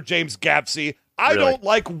character, James Gapsey, I don't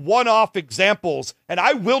like one-off examples, and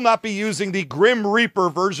I will not be using the Grim Reaper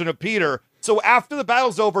version of Peter. So after the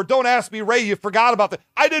battle's over, don't ask me, Ray, you forgot about that.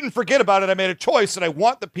 I didn't forget about it. I made a choice, and I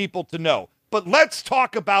want the people to know. But let's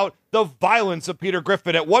talk about the violence of Peter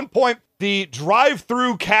Griffin. At one point, the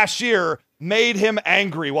drive-through cashier made him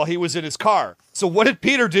angry while he was in his car. So what did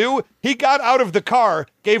Peter do? He got out of the car,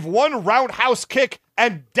 gave one roundhouse kick,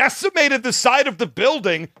 and decimated the side of the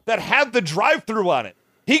building that had the drive-through on it.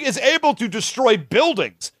 He is able to destroy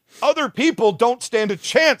buildings. Other people don't stand a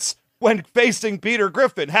chance when facing Peter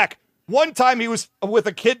Griffin. Heck, one time he was with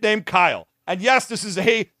a kid named Kyle. And yes, this is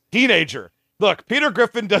a teenager. Look, Peter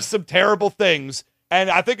Griffin does some terrible things,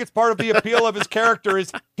 and I think it's part of the appeal of his character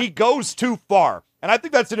is he goes too far. And I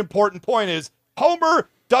think that's an important point is Homer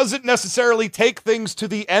doesn't necessarily take things to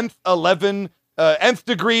the nth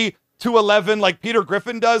degree to 11 like Peter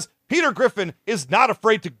Griffin does, Peter Griffin is not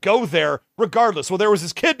afraid to go there regardless. Well, there was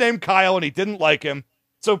this kid named Kyle, and he didn't like him.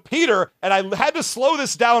 So Peter, and I had to slow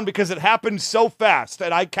this down because it happened so fast,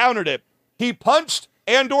 and I counted it. He punched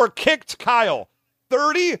and or kicked Kyle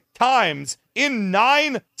 30 times in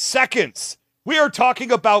 9 seconds. We are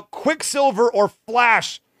talking about Quicksilver or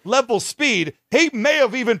Flash level speed. He may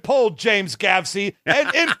have even pulled James Gavsey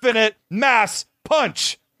an infinite mass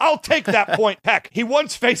punch. I'll take that point. Heck, he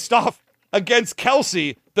once faced off against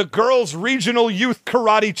Kelsey, the girls' regional youth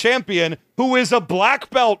karate champion, who is a black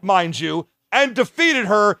belt, mind you, and defeated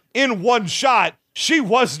her in one shot. She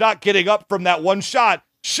was not getting up from that one shot.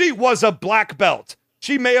 She was a black belt.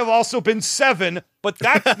 She may have also been 7, but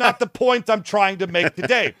that's not the point I'm trying to make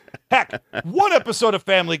today. Heck, one episode of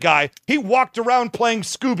Family Guy, he walked around playing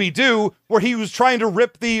Scooby-Doo where he was trying to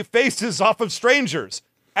rip the faces off of strangers.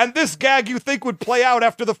 And this gag you think would play out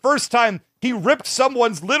after the first time he ripped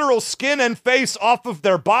someone's literal skin and face off of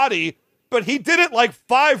their body, but he did it like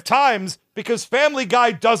 5 times because Family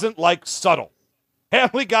Guy doesn't like subtle.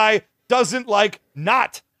 Family Guy doesn't like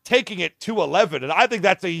not taking it to 11, and I think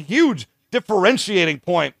that's a huge differentiating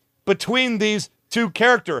point between these two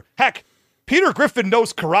characters. Heck, Peter Griffin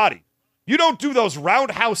knows karate. You don't do those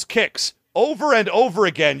roundhouse kicks over and over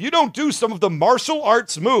again. You don't do some of the martial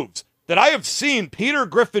arts moves that I have seen Peter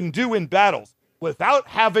Griffin do in battles without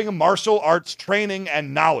having martial arts training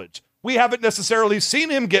and knowledge. We haven't necessarily seen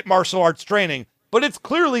him get martial arts training, but it's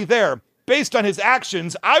clearly there. Based on his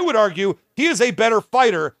actions, I would argue he is a better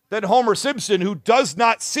fighter than Homer Simpson, who does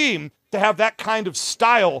not seem to have that kind of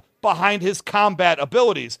style behind his combat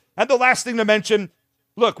abilities. And the last thing to mention,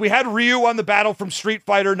 look, we had Ryu on the battle from Street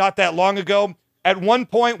Fighter not that long ago. At one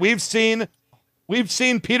point, we've seen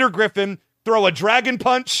Peter Griffin throw a dragon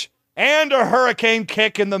punch and a hurricane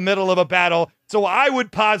kick in the middle of a battle. So I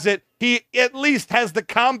would posit he at least has the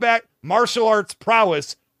combat martial arts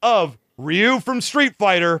prowess of Ryu from Street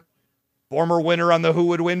Fighter, former winner on the Who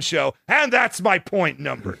Would Win show. And that's my point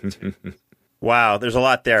number 2. Wow, there's a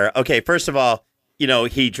lot there. Okay, first of all,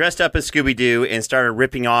 he dressed up as Scooby-Doo and started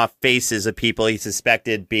ripping off faces of people he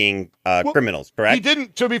suspected being criminals, correct? He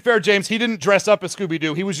didn't, to be fair, James, he didn't dress up as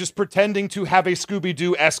Scooby-Doo. He was just pretending to have a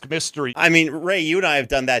Scooby-Doo-esque mystery. I mean, Ray, you and I have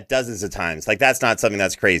done that dozens of times. Like, that's not something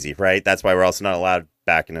that's crazy, right? That's why we're also not allowed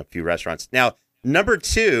back in a few restaurants. Now, number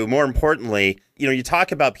 2, more importantly, you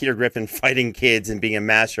talk about Peter Griffin fighting kids and being a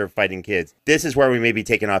master of fighting kids. This is where we may be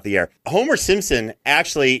taken off the air. Homer Simpson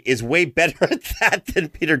actually is way better at that than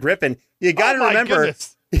Peter Griffin. You got to remember,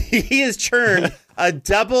 he has turned a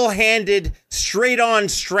double-handed, straight-on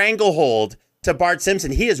stranglehold to Bart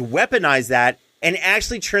Simpson. He has weaponized that and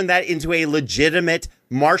actually turned that into a legitimate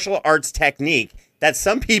martial arts technique that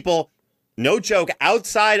some people, no joke,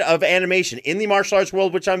 outside of animation, in the martial arts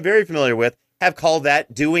world, which I'm very familiar with, have called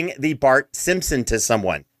that doing the Bart Simpson to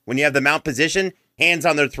someone. When you have the mount position, hands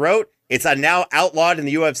on their throat, it's now outlawed in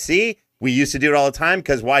the UFC. We used to do it all the time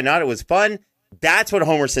because why not? It was fun. That's what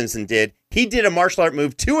Homer Simpson did. He did a martial art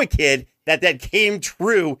move to a kid that came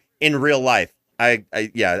true in real life. I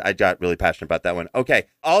got really passionate about that one. Okay.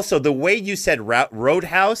 Also, the way you said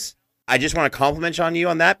Roadhouse, I just want to compliment you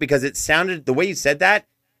on that because the way you said that,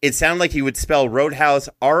 it sounded like you would spell Roadhouse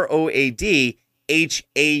Roadhaus.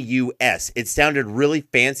 It sounded really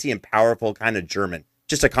fancy and powerful, kind of German.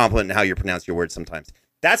 Just a compliment in how you pronounce your words sometimes.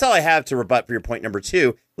 That's all I have to rebut for your point number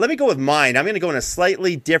 2. Let me go with mine. I'm going to go in a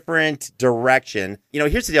slightly different direction.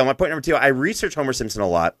 Here's the deal. My point number 2, I researched Homer Simpson a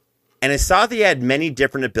lot, and I saw that he had many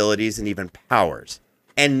different abilities and even powers,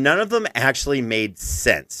 and none of them actually made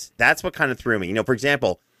sense. That's what kind of threw me. For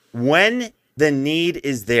example, when the need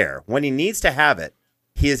is there, when he needs to have it,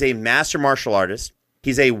 he is a master martial artist.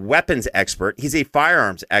 He's a weapons expert. He's a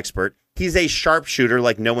firearms expert. He's a sharpshooter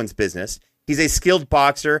like no one's business. He's a skilled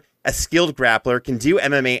boxer, a skilled grappler, can do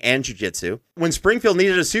MMA and jiu-jitsu. When Springfield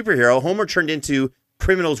needed a superhero, Homer turned into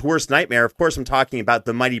criminal's worst nightmare. Of course, I'm talking about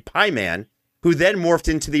the Mighty Pie Man, who then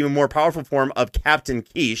morphed into the even more powerful form of Captain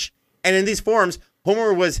Quiche. And in these forms,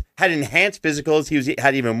 Homer had enhanced physicals. He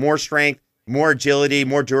had even more strength, more agility,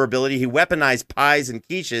 more durability. He weaponized pies and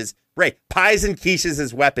quiches. Right, pies and quiches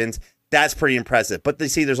as weapons. That's pretty impressive. But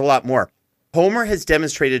there's a lot more. Homer has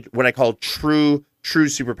demonstrated what I call true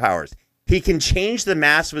superpowers. He can change the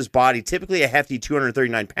mass of his body, typically a hefty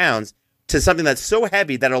 239 pounds, to something that's so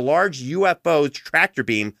heavy that a large UFO tractor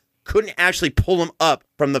beam couldn't actually pull him up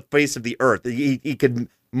from the face of the earth. He could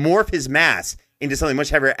morph his mass into something much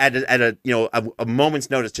heavier at a moment's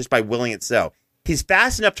notice just by willing it so. He's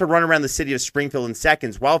fast enough to run around the city of Springfield in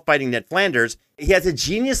seconds while fighting Ned Flanders. He has a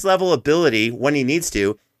genius level ability when he needs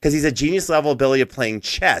to, because he's a genius level ability of playing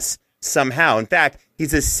chess somehow. In fact,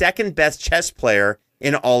 he's the second best chess player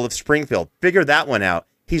in all of Springfield. Figure that one out.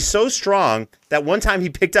 He's so strong that one time he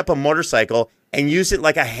picked up a motorcycle and used it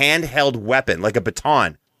like a handheld weapon, like a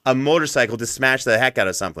baton, a motorcycle to smash the heck out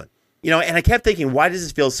of something. And I kept thinking, why does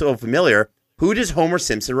this feel so familiar? Who does Homer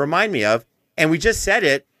Simpson remind me of? And we just said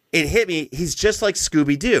it. It hit me. He's just like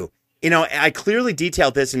Scooby-Doo. I clearly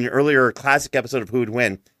detailed this in an earlier classic episode of Who Would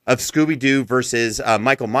Win of Scooby-Doo versus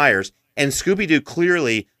Michael Myers. And Scooby-Doo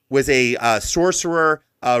clearly was a sorcerer,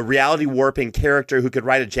 reality warping character who could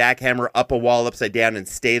ride a jackhammer up a wall upside down and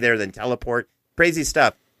stay there, then teleport. Crazy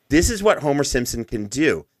stuff. This is what Homer Simpson can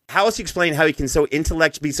do. How else do you explain how he can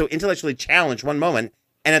be so intellectually challenged one moment,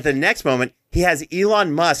 and at the next moment, he has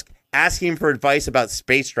Elon Musk asking him for advice about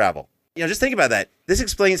space travel? Just think about that. This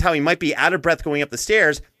explains how he might be out of breath going up the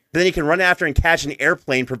stairs, but then he can run after and catch an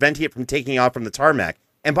airplane, preventing it from taking off from the tarmac.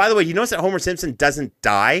 And by the way, you notice that Homer Simpson doesn't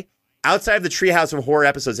die? Outside of the Treehouse of Horror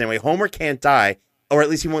episodes anyway, Homer can't die, or at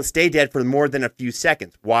least he won't stay dead for more than a few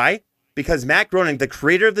seconds. Why? Because Matt Groening, the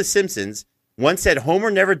creator of The Simpsons, once said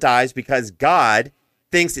Homer never dies because God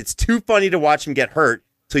thinks it's too funny to watch him get hurt,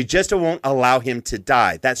 so he just won't allow him to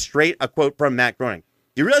die. That's straight a quote from Matt Groening.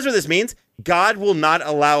 Do you realize what this means? God will not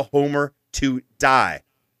allow Homer to die.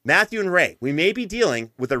 Matthew and Ray, we may be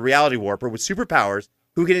dealing with a reality warper with superpowers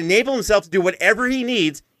who can enable himself to do whatever he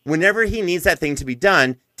needs whenever he needs that thing to be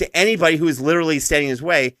done to anybody who is literally standing in his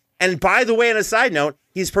way. And by the way, on a side note,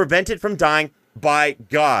 he's prevented from dying by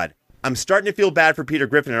God. I'm starting to feel bad for Peter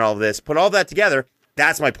Griffin and all of this. Put all that together,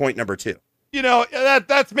 that's my point number 2.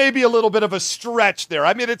 That's maybe a little bit of a stretch there.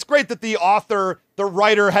 I mean, it's great that the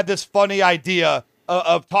writer had this funny idea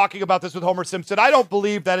of talking about this with Homer Simpson. I don't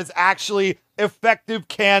believe that is actually effective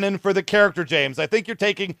canon for the character, James. I think you're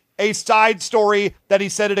taking a side story that he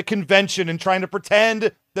said at a convention and trying to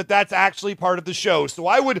pretend that that's actually part of the show. So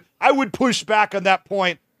I would push back on that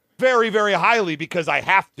point very, very highly because I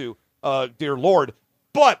have to, dear Lord.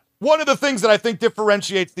 But one of the things that I think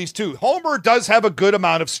differentiates these two, Homer does have a good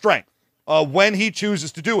amount of strength when he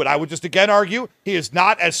chooses to do it. I would just again argue he is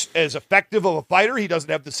not as effective of a fighter. He doesn't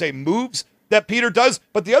have the same moves that Peter does.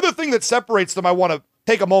 But the other thing that separates them, I want to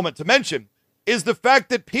take a moment to mention, is the fact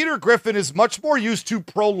that Peter Griffin is much more used to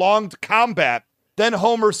prolonged combat than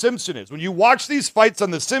Homer Simpson is. When you watch these fights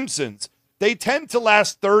on The Simpsons, they tend to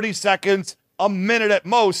last 30 seconds, a minute at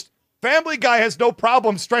most. Family Guy has no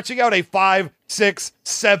problem stretching out a 5, 6,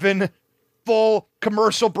 7 full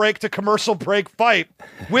commercial break to commercial break fight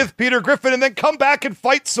with Peter Griffin and then come back and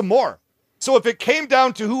fight some more. So if it came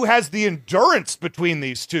down to who has the endurance between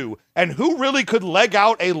these two and who really could leg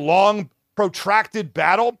out a long, protracted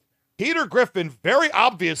battle, Peter Griffin very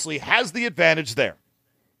obviously has the advantage there.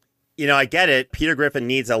 I get it. Peter Griffin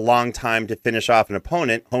needs a long time to finish off an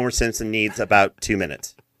opponent. Homer Simpson needs about 2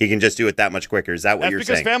 minutes. He can just do it that much quicker. Is that what you're saying?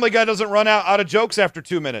 That's because Family Guy doesn't run out of jokes after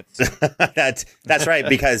 2 minutes. That's right,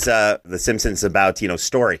 because The Simpsons is about,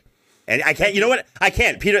 story. And I can't, you know what? I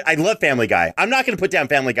can't. Peter, I love Family Guy. I'm not going to put down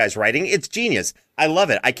Family Guy's writing. It's genius. I love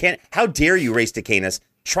it. I can't. How dare you, Race to Canis,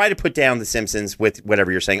 try to put down The Simpsons with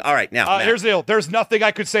whatever you're saying. All right, now, Matt. Here's the deal. There's nothing I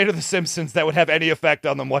could say to The Simpsons that would have any effect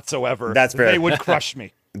on them whatsoever. That's fair. They would crush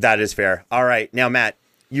me. That is fair. All right, now, Matt,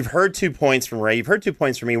 you've heard 2 points from Ray. You've heard 2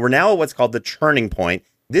 points from me. We're now at what's called the turning point.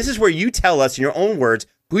 This is where you tell us in your own words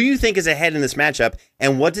who you think is ahead in this matchup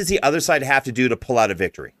and what does the other side have to do to pull out a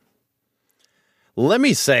victory. Let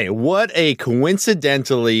me say, what a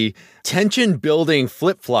coincidentally tension-building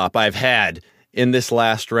flip-flop I've had in this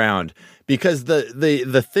last round. Because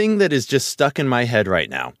the thing that is just stuck in my head right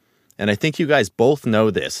now, and I think you guys both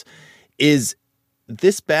know this, is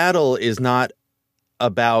this battle is not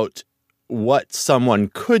about what someone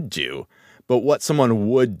could do, but what someone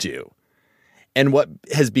would do. And what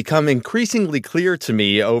has become increasingly clear to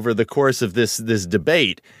me over the course of this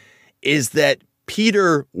debate is that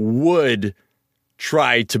Peter would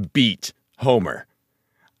try to beat Homer.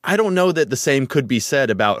 I don't know that the same could be said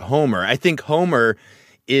about Homer. I think Homer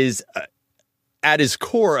is, at his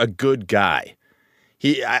core, a good guy.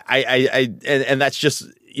 And that's just,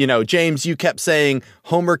 James, you kept saying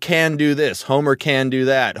Homer can do this, Homer can do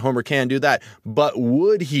that, Homer can do that. But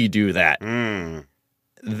would he do that?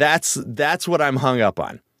 That's what I'm hung up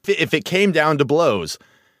on. If it came down to blows,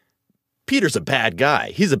 Peter's a bad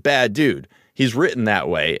guy. He's a bad dude. He's written that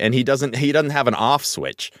way, and he doesn't have an off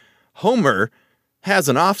switch. Homer has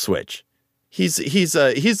an off switch. He's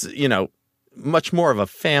much more of a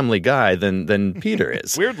family guy than Peter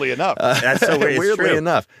is. Weirdly enough. That's so weird. Weirdly true.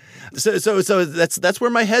 enough. So that's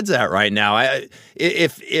where my head's at right now.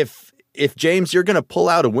 If James, you're going to pull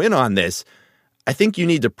out a win on this, I think you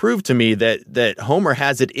need to prove to me that Homer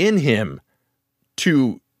has it in him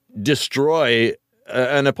to destroy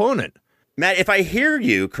an opponent. Matt, if I hear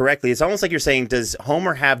you correctly, it's almost like you're saying, does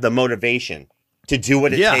Homer have the motivation to do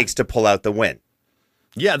what it takes to pull out the win?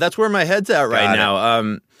 Yeah, that's where my head's at right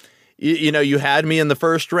now. You had me in the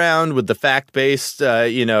first round with the fact-based,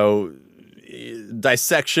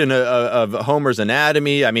 dissection of Homer's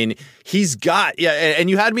anatomy. I mean, he's got, and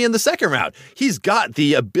you had me in the second round. He's got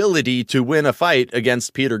the ability to win a fight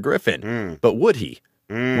against Peter Griffin, but would he?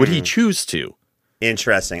 Would he choose to?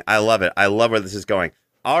 Interesting. I love it. I love where this is going.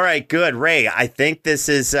 All right, good. Ray, I think this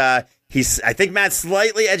is, I think Matt's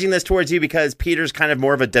slightly edging this towards you because Peter's kind of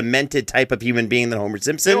more of a demented type of human being than Homer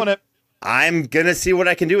Simpson. Doing it. I'm going to see what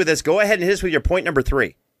I can do with this. Go ahead and hit us with your point number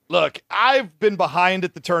 3. Look, I've been behind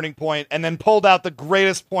at the turning point and then pulled out the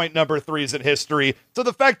greatest point number 3s in history. So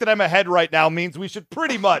the fact that I'm ahead right now means we should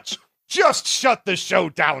pretty much just shut the show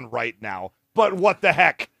down right now. But what the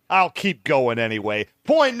heck? I'll keep going anyway.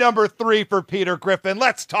 Point number 3 for Peter Griffin.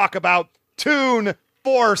 Let's talk about Toon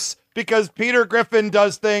Force, because Peter Griffin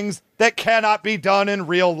does things that cannot be done in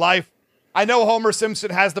real life. I know Homer Simpson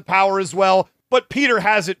has the power as well, but Peter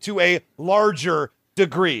has it to a larger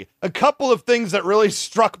degree. A couple of things that really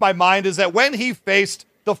struck my mind is that when he faced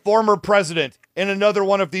the former president in another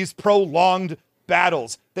one of these prolonged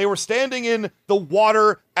battles, they were standing in the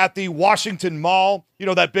water at the Washington Mall,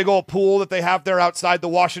 that big old pool that they have there outside the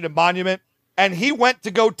Washington Monument, and he went to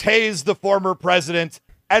go tase the former president,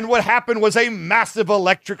 and what happened was a massive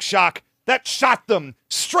electric shock that shot them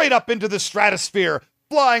straight up into the stratosphere,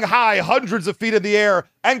 flying high hundreds of feet in the air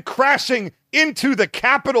and crashing into the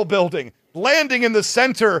Capitol building, landing in the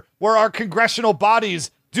center where our congressional bodies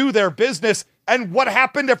do their business. And what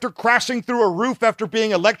happened after crashing through a roof after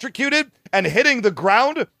being electrocuted and hitting the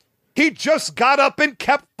ground? He just got up and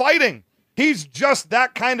kept fighting. He's just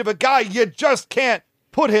that kind of a guy. You just can't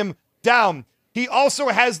put him down. He also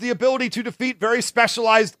has the ability to defeat very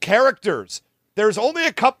specialized characters. There's only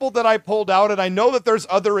a couple that I pulled out, and I know that there's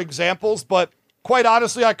other examples, but quite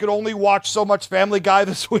honestly, I could only watch so much Family Guy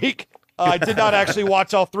this week. I did not actually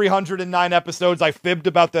watch all 309 episodes. I fibbed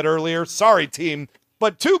about that earlier. Sorry, team.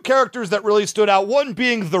 But 2 characters that really stood out, one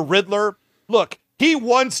being the Riddler. Look, he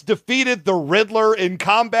once defeated the Riddler in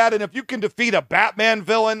combat, and if you can defeat a Batman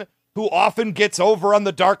villain who often gets over on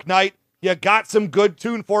the Dark Knight, you got some good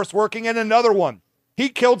Toon Force working. And another one, he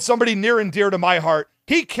killed somebody near and dear to my heart.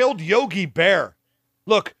 He killed Yogi Bear.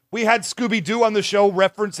 Look, we had Scooby-Doo on the show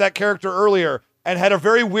reference that character earlier and had a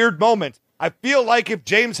very weird moment. I feel like if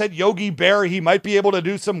James had Yogi Bear, he might be able to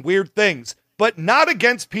do some weird things, but not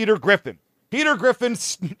against Peter Griffin. Peter Griffin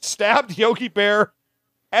stabbed Yogi Bear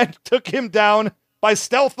and took him down by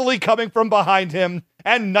stealthily coming from behind him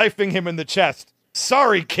and knifing him in the chest.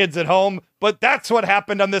 Sorry, kids at home, but that's what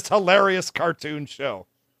happened on this hilarious cartoon show.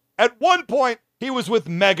 At one point, he was with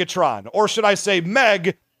Megatron, or should I say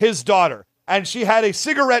Meg, his daughter, and she had a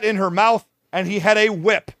cigarette in her mouth, and he had a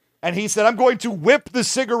whip. And he said, "I'm going to whip the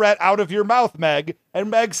cigarette out of your mouth, Meg."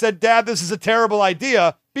 And Meg said, "Dad, this is a terrible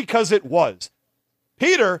idea," because it was.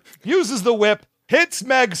 Peter uses the whip, hits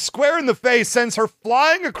Meg square in the face, sends her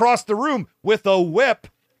flying across the room with a whip,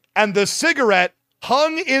 and the cigarette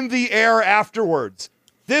hung in the air afterwards.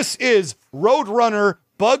 This is Roadrunner,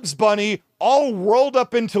 Bugs Bunny, all rolled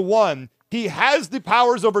up into one. He has the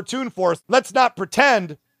powers over Toon Force. Let's not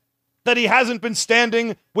pretend that he hasn't been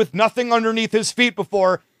standing with nothing underneath his feet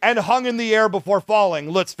before and hung in the air before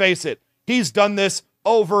falling. Let's face it, he's done this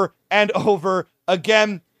over and over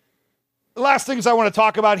again. The last things I want to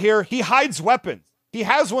talk about here, he hides weapons. He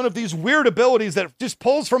has one of these weird abilities that just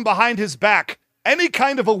pulls from behind his back any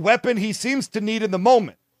kind of a weapon he seems to need in the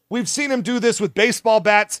moment. We've seen him do this with baseball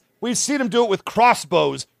bats. We've seen him do it with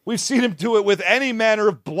crossbows. We've seen him do it with any manner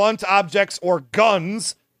of blunt objects or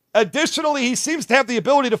guns. Additionally, he seems to have the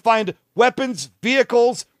ability to find weapons,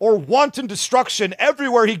 vehicles, or wanton destruction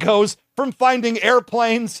everywhere he goes, from finding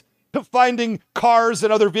airplanes, to finding cars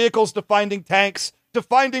and other vehicles, to finding tanks, to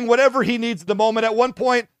finding whatever he needs at the moment. At one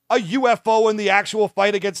point, a UFO in the actual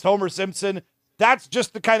fight against Homer Simpson. That's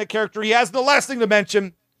just the kind of character he has. And the last thing to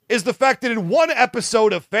mention is the fact that in one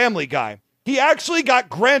episode of Family Guy, he actually got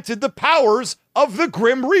granted the powers of the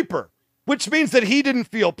Grim Reaper, which means that he didn't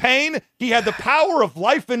feel pain. He had the power of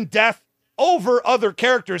life and death over other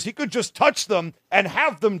characters. He could just touch them and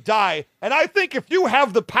have them die. And I think if you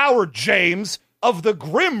have the power, James, of the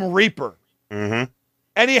Grim Reaper, and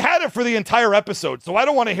he had it for the entire episode, so I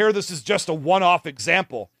don't want to hear this as just a one-off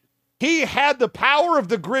example. He had the power of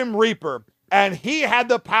the Grim Reaper, and he had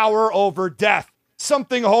the power over death,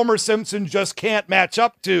 something Homer Simpson just can't match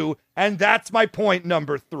up to, and that's my point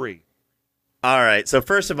number 3. All right, so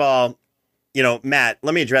first of all, Matt,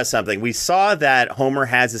 let me address something. We saw that Homer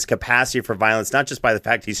has this capacity for violence, not just by the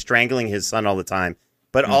fact he's strangling his son all the time,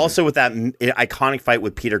 but also with that iconic fight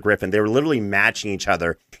with Peter Griffin. They were literally matching each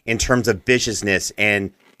other in terms of viciousness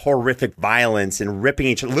and horrific violence and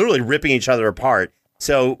literally ripping each other apart.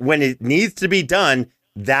 So when it needs to be done,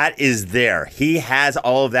 that is there. He has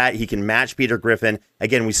all of that. He can match Peter Griffin.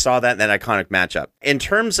 Again, we saw that in that iconic matchup. In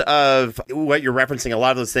terms of what you're referencing, a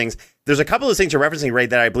lot of those things, there's a couple of things you're referencing, Ray,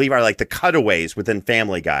 that I believe are like the cutaways within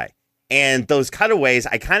Family Guy. And those cutaways,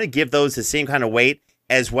 I kind of give those the same kind of weight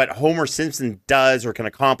as what Homer Simpson does or can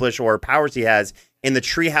accomplish or powers he has in the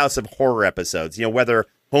Treehouse of Horror episodes. You know, whether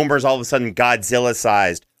Homer's all of a sudden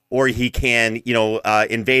Godzilla-sized, or he can,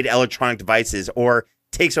 invade electronic devices, or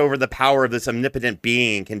takes over the power of this omnipotent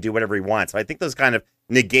being and can do whatever he wants. So I think those kind of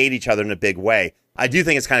negate each other in a big way. I do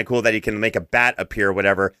think it's kind of cool that he can make a bat appear or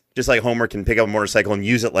whatever, just like Homer can pick up a motorcycle and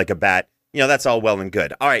use it like a bat. That's all well and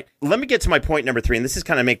good. All right, let me get to my point number 3, and this is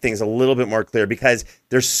kind of make things a little bit more clear because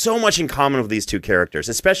there's so much in common with these two characters,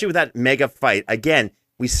 especially with that mega fight. Again,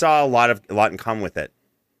 we saw a lot in common with it.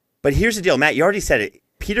 But here's the deal, Matt, you already said it.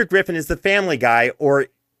 Peter Griffin is the Family Guy, or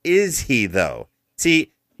is he, though?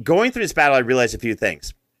 See, going through this battle, I realized a few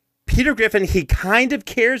things. Peter Griffin, he kind of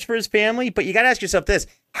cares for his family, but you got to ask yourself this.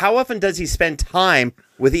 How often does he spend time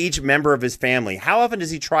with each member of his family? How often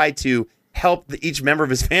does he try to help each member of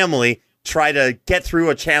his family try to get through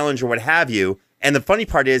a challenge or what have you? And the funny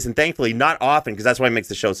part is, and thankfully not often, because that's why it makes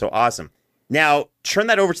the show so awesome. Now, turn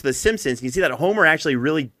that over to The Simpsons, and you see that Homer actually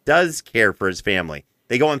really does care for his family.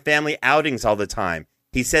 They go on family outings all the time.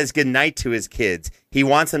 He says goodnight to his kids. He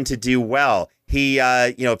wants them to do well. He,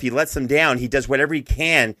 if he lets them down, he does whatever he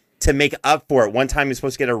can to make up for it. One time he was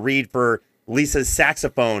supposed to get a read for Lisa's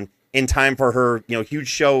saxophone in time for her,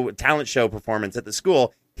 huge talent show performance at the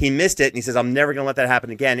school. He missed it, and he says, I'm never going to let that happen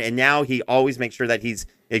again. And now he always makes sure that he's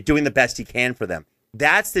doing the best he can for them.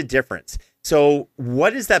 That's the difference. So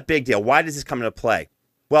what is that big deal? Why does this come into play?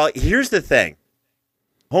 Well, here's the thing.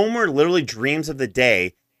 Homer literally dreams of the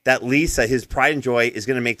day that Lisa, his pride and joy, is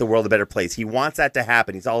going to make the world a better place. He wants that to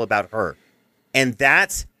happen. He's all about her. And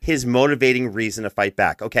that's his motivating reason to fight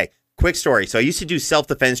back. Okay, quick story. So I used to do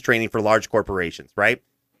self-defense training for large corporations, right?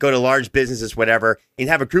 Go to large businesses, whatever, and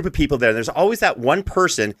have a group of people there. There's always that one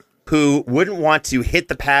person who wouldn't want to hit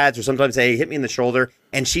the pads or sometimes say, hit me in the shoulder.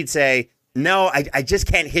 And she'd say, no, I just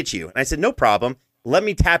can't hit you. And I said, no problem. Let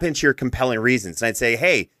me tap into your compelling reasons. And I'd say,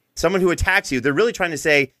 hey, someone who attacks you, they're really trying to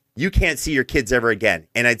say, you can't see your kids ever again.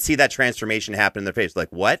 And I'd see that transformation happen in their face. Like,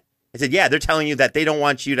 what? I said, yeah, they're telling you that they don't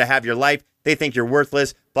want you to have your life. They think you're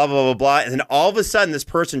worthless, blah, blah, blah, blah. And then all of a sudden, this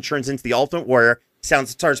person turns into the ultimate warrior,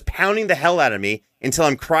 starts pounding the hell out of me until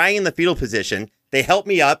I'm crying in the fetal position. They help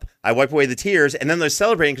me up. I wipe away the tears. And then they're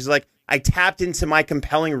celebrating because like, I tapped into my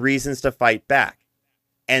compelling reasons to fight back.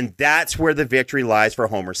 And that's where the victory lies for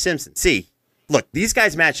Homer Simpson. See, look, these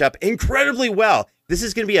guys match up incredibly well. This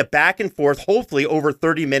is going to be a back and forth, hopefully over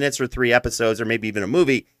 30 minutes or 3 episodes or maybe even a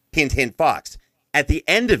movie, hint, hint, Fox. At the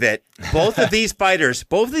end of it, both of these guys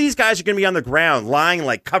are going to be on the ground, lying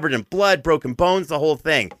like covered in blood, broken bones, the whole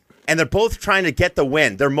thing. And they're both trying to get the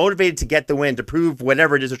win. They're motivated to get the win, to prove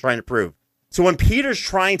whatever it is they're trying to prove. So when Peter's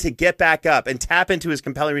trying to get back up and tap into his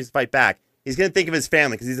compelling reason to fight back, he's going to think of his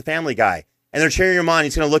family because he's a family guy. And they're cheering him on.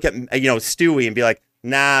 He's going to look at, Stewie and be like,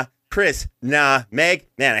 nah, Chris, nah, Meg,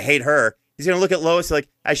 man, I hate her. He's going to look at Lois like,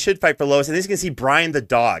 I should fight for Lois. And then he's going to see Brian the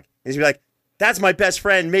dog. And he's going to be like, that's my best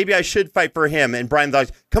friend. Maybe I should fight for him. And Brian the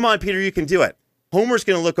dog's, come on, Peter, you can do it. Homer's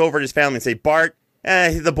going to look over at his family and say, Bart,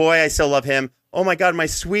 the boy, I still love him. Oh my God, my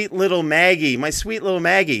sweet little Maggie. He's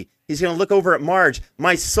going to look over at Marge,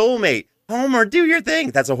 my soulmate. Homer, do your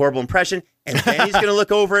thing. That's a horrible impression. And then he's going to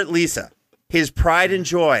look over at Lisa, his pride and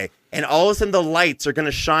joy. And all of a sudden the lights are going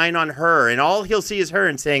to shine on her. And all he'll see is her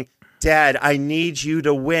and saying, Dad, I need you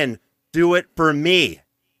to win. Do it for me.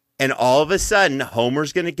 And all of a sudden,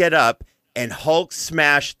 Homer's going to get up and Hulk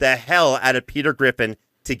smash the hell out of Peter Griffin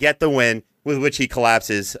to get the win, with which he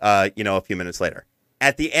collapses, a few minutes later.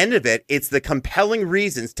 At the end of it, it's the compelling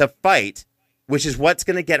reasons to fight, which is what's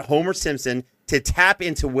going to get Homer Simpson to tap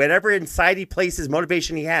into whatever inside he places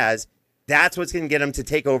motivation he has. That's what's going to get him to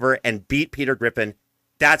take over and beat Peter Griffin.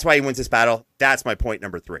 That's why he wins this battle. That's my point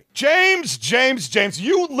number 3. James,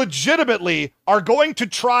 you legitimately are going to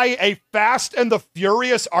try a Fast and the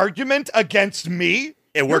Furious argument against me?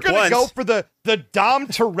 It worked once. You're going to go for the Dom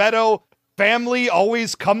Toretto family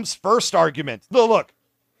always comes first argument. Look,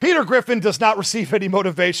 Peter Griffin does not receive any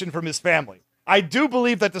motivation from his family. I do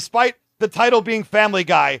believe that despite the title being Family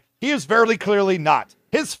Guy, he is very clearly not.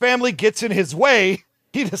 His family gets in his way.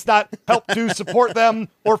 He does not help to support them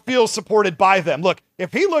or feel supported by them. Look,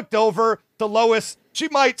 if he looked over to Lois, she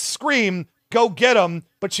might scream, go get him,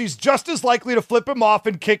 but she's just as likely to flip him off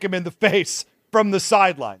and kick him in the face from the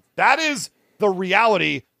sideline. That is the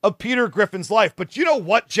reality of Peter Griffin's life. But you know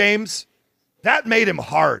what, James? That made him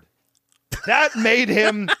hard. That made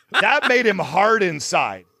him hard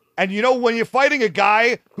inside. And you know, when you're fighting a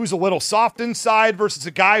guy who's a little soft inside versus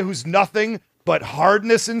a guy who's nothing but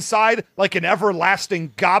hardness inside, like an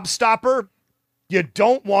everlasting gobstopper, you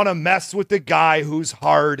don't want to mess with the guy who's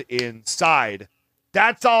hard inside.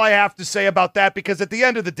 That's all I have to say about that, because at the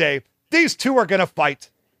end of the day, these two are going to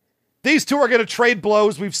fight. These two are going to trade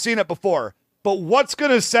blows. We've seen it before. But what's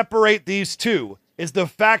going to separate these two is the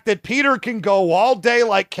fact that Peter can go all day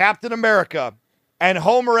like Captain America, and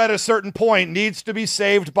Homer at a certain point needs to be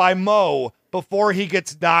saved by Moe before he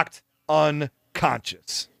gets knocked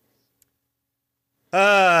unconscious.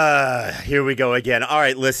 Here we go again. All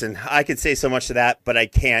right, listen, I could say so much to that, but I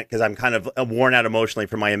can't because I'm kind of worn out emotionally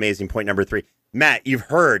from my amazing point number 3. Matt, you've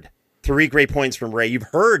heard 3 great points from Ray. You've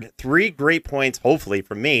heard 3 great points, hopefully,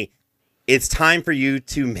 from me. It's time for you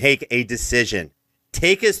to make a decision.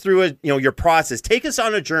 Take us through your process. Take us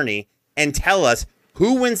on a journey and tell us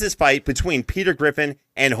who wins this fight between Peter Griffin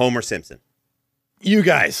and Homer Simpson. You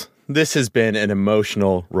guys, this has been an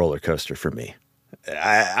emotional roller coaster for me.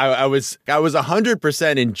 I was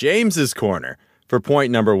 100% in James's corner for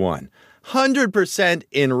point number 1, 100%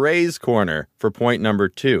 in Ray's corner for point number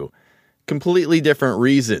 2. Completely different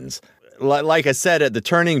reasons. Like I said at the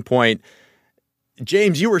turning point,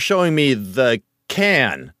 James, you were showing me the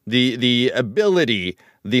the ability,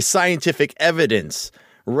 the scientific evidence.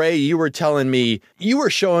 Ray, you were showing me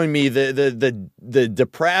the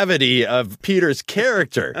depravity of Peter's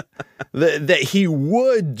character, that he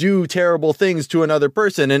would do terrible things to another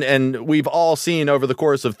person. And we've all seen over the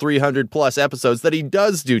course of 300 plus episodes that he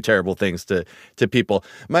does do terrible things to people.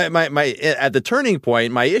 My at the turning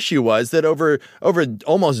point, my issue was that over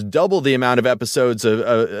almost double the amount of episodes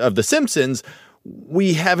of The Simpsons,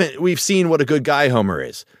 we've seen what a good guy Homer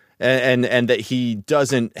is. And that he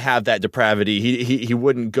doesn't have that depravity. He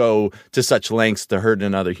wouldn't go to such lengths to hurt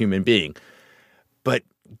another human being. But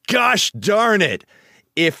gosh darn it,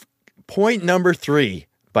 if point number 3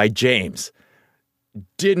 by James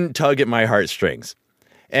didn't tug at my heartstrings.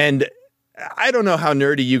 And I don't know how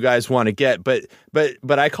nerdy you guys want to get, but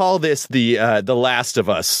I call this the Last of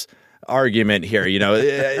Us argument here. You know,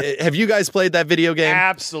 have you guys played that video game?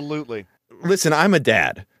 Absolutely. Listen, I'm a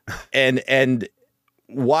dad, and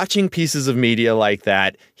watching pieces of media like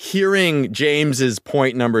that, hearing James's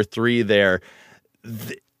point number 3 there,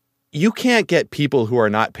 you can't get people who are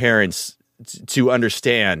not parents to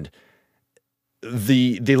understand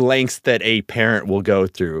the lengths that a parent will go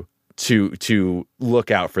through to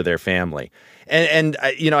look out for their family. And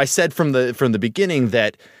I said from the beginning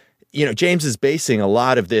that, James is basing a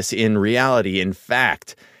lot of this in reality, in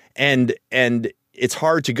fact, and it's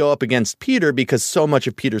hard to go up against Peter because so much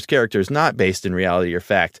of Peter's character is not based in reality or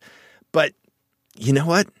fact. But you know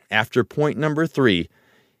what? After point number 3,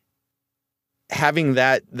 having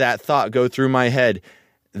that thought go through my head,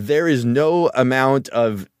 there is no amount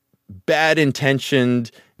of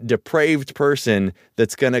bad-intentioned, depraved person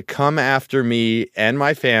that's going to come after me and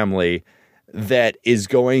my family that is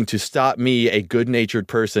going to stop me, a good-natured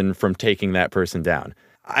person, from taking that person down.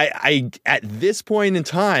 I at this point in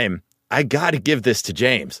time, I got to give this to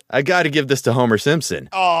James. I got to give this to Homer Simpson.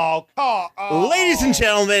 Oh. Ladies and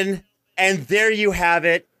gentlemen, and there you have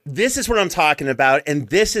it. This is what I'm talking about, and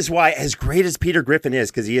this is why, as great as Peter Griffin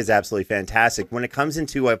is, because he is absolutely fantastic, when it comes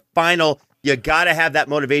into a final, you got to have that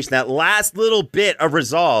motivation, that last little bit of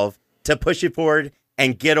resolve to push you forward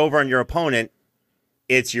and get over on your opponent.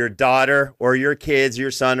 It's your daughter or your kids,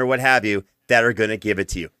 your son or what have you, that are going to give it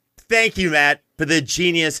to you. Thank you, Matt, for the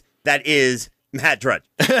genius that is Matt Drudge.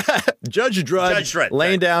 Judge Drudge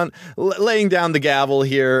laying down the gavel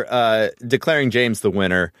here, declaring James the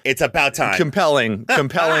winner. It's about time. Compelling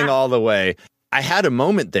all the way. I had a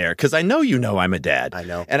moment there because I know I'm a dad. I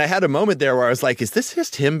know. And I had a moment there where I was like, is this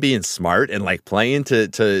just him being smart and like playing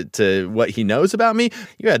to what he knows about me?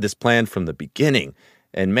 You had this plan from the beginning.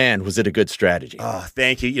 And man, was it a good strategy. Oh,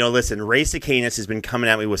 thank you. Listen, Ray Cicanis has been coming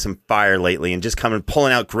at me with some fire lately and just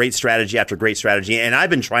pulling out great strategy after great strategy. And I've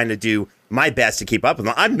been trying to do my best to keep up with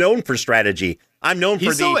him. I'm known for strategy. I'm known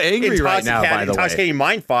for so angry right now, by the way. Intoxicating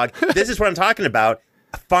mind fog. This is what I'm talking about.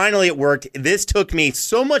 Finally, it worked. This took me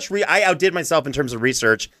so much. I outdid myself in terms of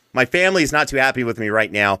research. My family is not too happy with me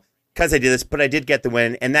right now because I did this, but I did get the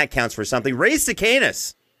win, and that counts for something. Ray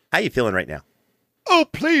Cicanis, how you feeling right now? Oh,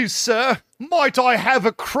 please, sir, might I have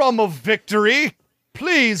a crumb of victory?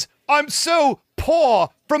 Please, I'm so poor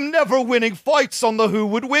from never winning fights on the Who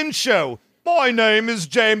Would Win show. My name is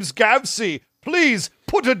James Gavsey. Please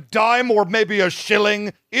put a dime or maybe a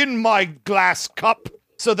shilling in my glass cup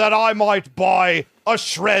so that I might buy a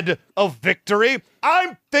shred of victory.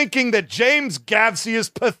 I'm thinking that James Gavsey is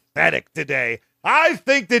pathetic today. I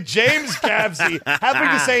think that James Gavsey having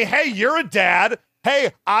to say, hey, you're a dad.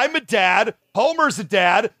 Hey, I'm a dad. Homer's a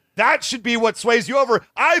dad. That should be what sways you over.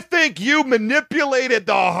 I think you manipulated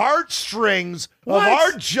the heartstrings of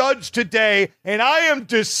our judge today, and I am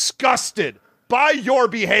disgusted by your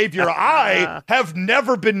behavior. I have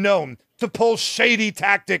never been known to pull shady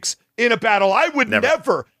tactics in a battle. I would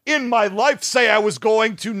never in my life say I was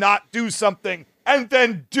going to not do something and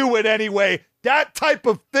then do it anyway. That type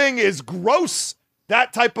of thing is gross.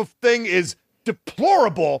 That type of thing is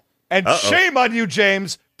deplorable. And shame on you,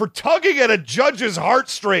 James, for tugging at a judge's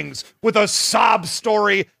heartstrings with a sob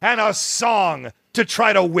story and a song to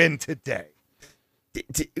try to win today.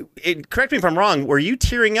 Correct me if I'm wrong. Were you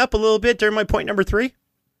tearing up a little bit during my point number 3?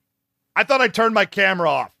 I thought I turned my camera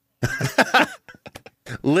off.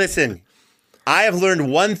 Listen, I have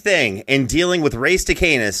learned one thing in dealing with Race to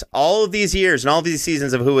Canis all of these years and all these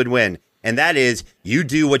seasons of Who Would Win, and that is you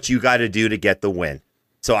do what you got to do to get the win.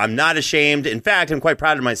 So I'm not ashamed. In fact, I'm quite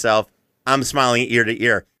proud of myself. I'm smiling ear to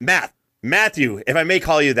ear. Matthew, if I may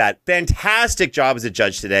call you that, fantastic job as a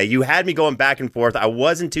judge today. You had me going back and forth. I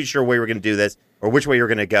wasn't too sure where you were going to do this or which way you were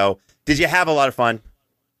going to go. Did you have a lot of fun?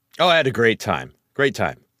 Oh, I had a great time. Great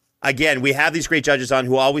time. Again, we have these great judges on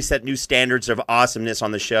who always set new standards of awesomeness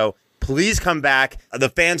on the show. Please come back. The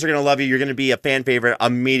fans are going to love you. You're going to be a fan favorite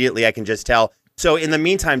immediately, I can just tell. So in the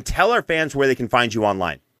meantime, tell our fans where they can find you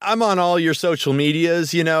online. I'm on all your social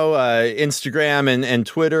medias, Instagram and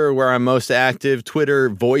Twitter, where I'm most active. Twitter,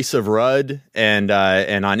 Voice of Rudd, and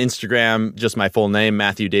on Instagram, just my full name,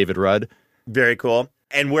 Matthew David Rudd. Very cool.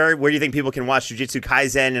 And where do you think people can watch Jujutsu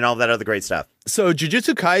Kaisen and all that other great stuff? So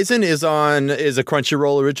Jujutsu Kaisen is a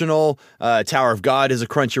Crunchyroll original. Tower of God is a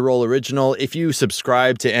Crunchyroll original. If you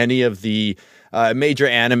subscribe to any of the major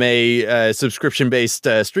anime subscription-based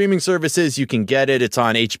streaming services, you can get it. It's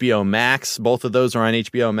on HBO Max. Both of those are on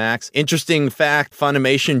HBO Max. Interesting fact,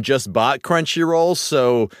 Funimation just bought Crunchyroll,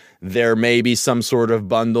 so there may be some sort of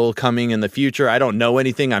bundle coming in the future. I don't know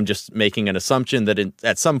anything. I'm just making an assumption that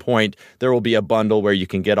at some point there will be a bundle where you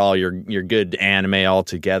can get all your good anime all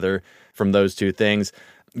together from those two things.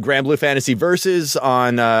 Grand Blue Fantasy Versus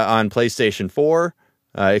on PlayStation 4,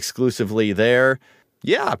 exclusively there.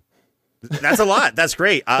 Yeah. That's a lot. That's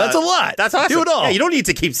great. That's a lot. That's awesome. Do it all. Yeah, you don't need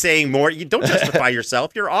to keep saying more. You don't justify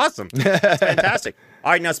yourself. You're awesome. It's fantastic.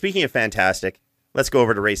 All right, now speaking of fantastic, let's go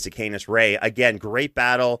over to Race to Canis. Ray, again, great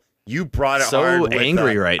battle. You brought it hard. So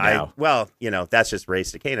angry right now. That's just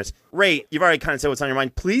Race to Canis. Ray, you've already kind of said what's on your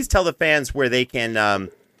mind. Please tell the fans where they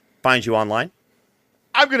can find you online.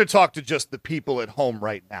 I'm going to talk to just the people at home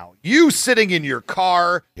right now. You sitting in your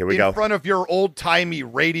car in front of your old-timey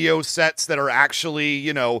radio sets that are actually,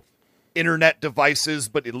 internet devices,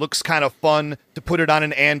 but it looks kind of fun to put it on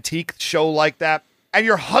an antique show like that. And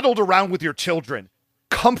you're huddled around with your children,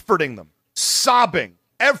 comforting them, sobbing.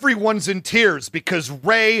 Everyone's in tears because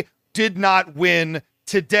Ray did not win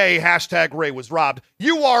today. # Ray was robbed.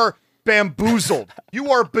 You are bamboozled.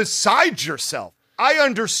 You are beside yourself. I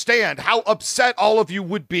understand how upset all of you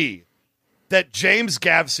would be that James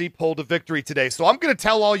Gavsey pulled a victory today. So I'm going to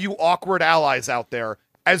tell all you awkward allies out there,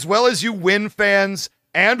 as well as you Win fans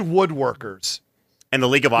and woodworkers. And the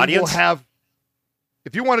League of Audience?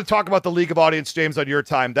 If you want to talk about the League of Audience, James, on your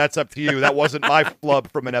time, that's up to you. That wasn't my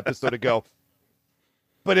flub from an episode ago.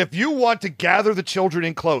 But if you want to gather the children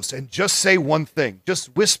in close and just say one thing,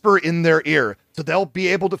 just whisper in their ear so they'll be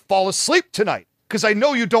able to fall asleep tonight, because I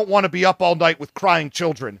know you don't want to be up all night with crying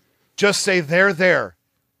children. Just say, they're there.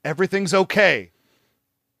 Everything's okay.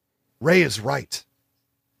 Ray is right.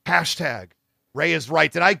 # Ray is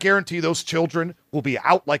right. And I guarantee those children will be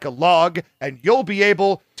out like a log, and you'll be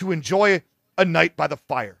able to enjoy a night by the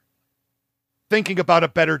fire, thinking about a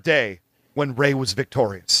better day when Ray was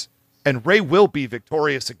victorious. And Ray will be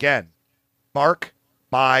victorious again. Mark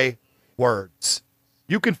my words.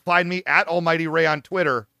 You can find me at Almighty Ray on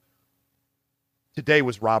Twitter. Today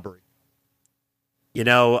was robbery.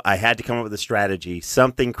 I had to come up with a strategy,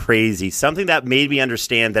 something crazy, something that made me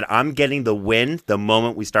understand that I'm getting the win the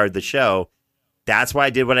moment we started the show. That's why I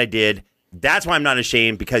did what I did. That's why I'm not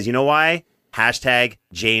ashamed, because you know why?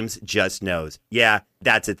 # James just knows. Yeah,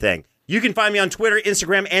 that's a thing. You can find me on Twitter,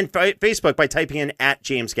 Instagram, and Facebook by typing in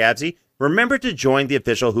 @James Gavsey. Remember to join the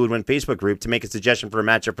official Who Would Win Facebook group to make a suggestion for a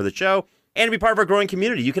matchup for the show and to be part of our growing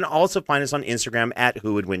community. You can also find us on Instagram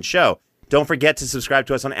 @Who Would Win Show. Don't forget to subscribe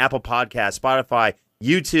to us on Apple Podcasts, Spotify,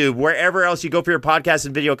 YouTube, wherever else you go for your podcast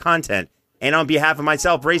and video content. And on behalf of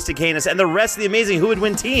myself, Race to Canis, and the rest of the amazing Who Would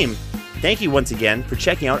Win team, thank you once again for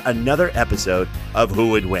checking out another episode of Who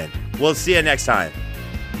Would Win. We'll see you next time.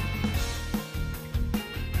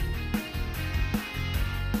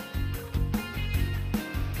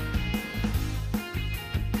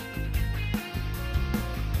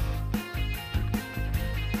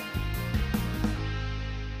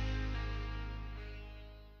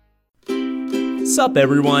 Sup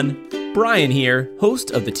everyone, Brian here,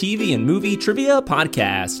 host of the TV and Movie Trivia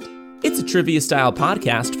Podcast. It's a trivia-style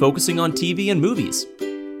podcast focusing on TV and movies.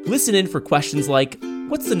 Listen in for questions like,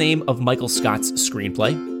 what's the name of Michael Scott's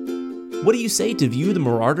screenplay? What do you say to view the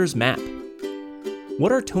Marauders map?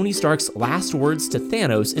 What are Tony Stark's last words to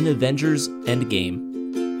Thanos in Avengers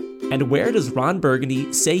Endgame? And where does Ron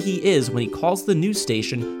Burgundy say he is when he calls the news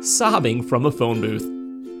station sobbing from a phone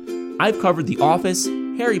booth? I've covered The Office,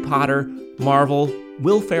 Harry Potter, Marvel,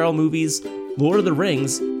 Will Ferrell movies, Lord of the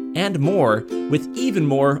Rings, and more, with even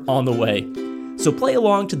more on the way. So play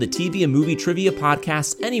along to the TV and Movie Trivia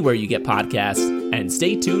Podcast anywhere you get podcasts, and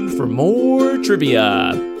stay tuned for more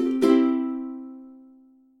trivia.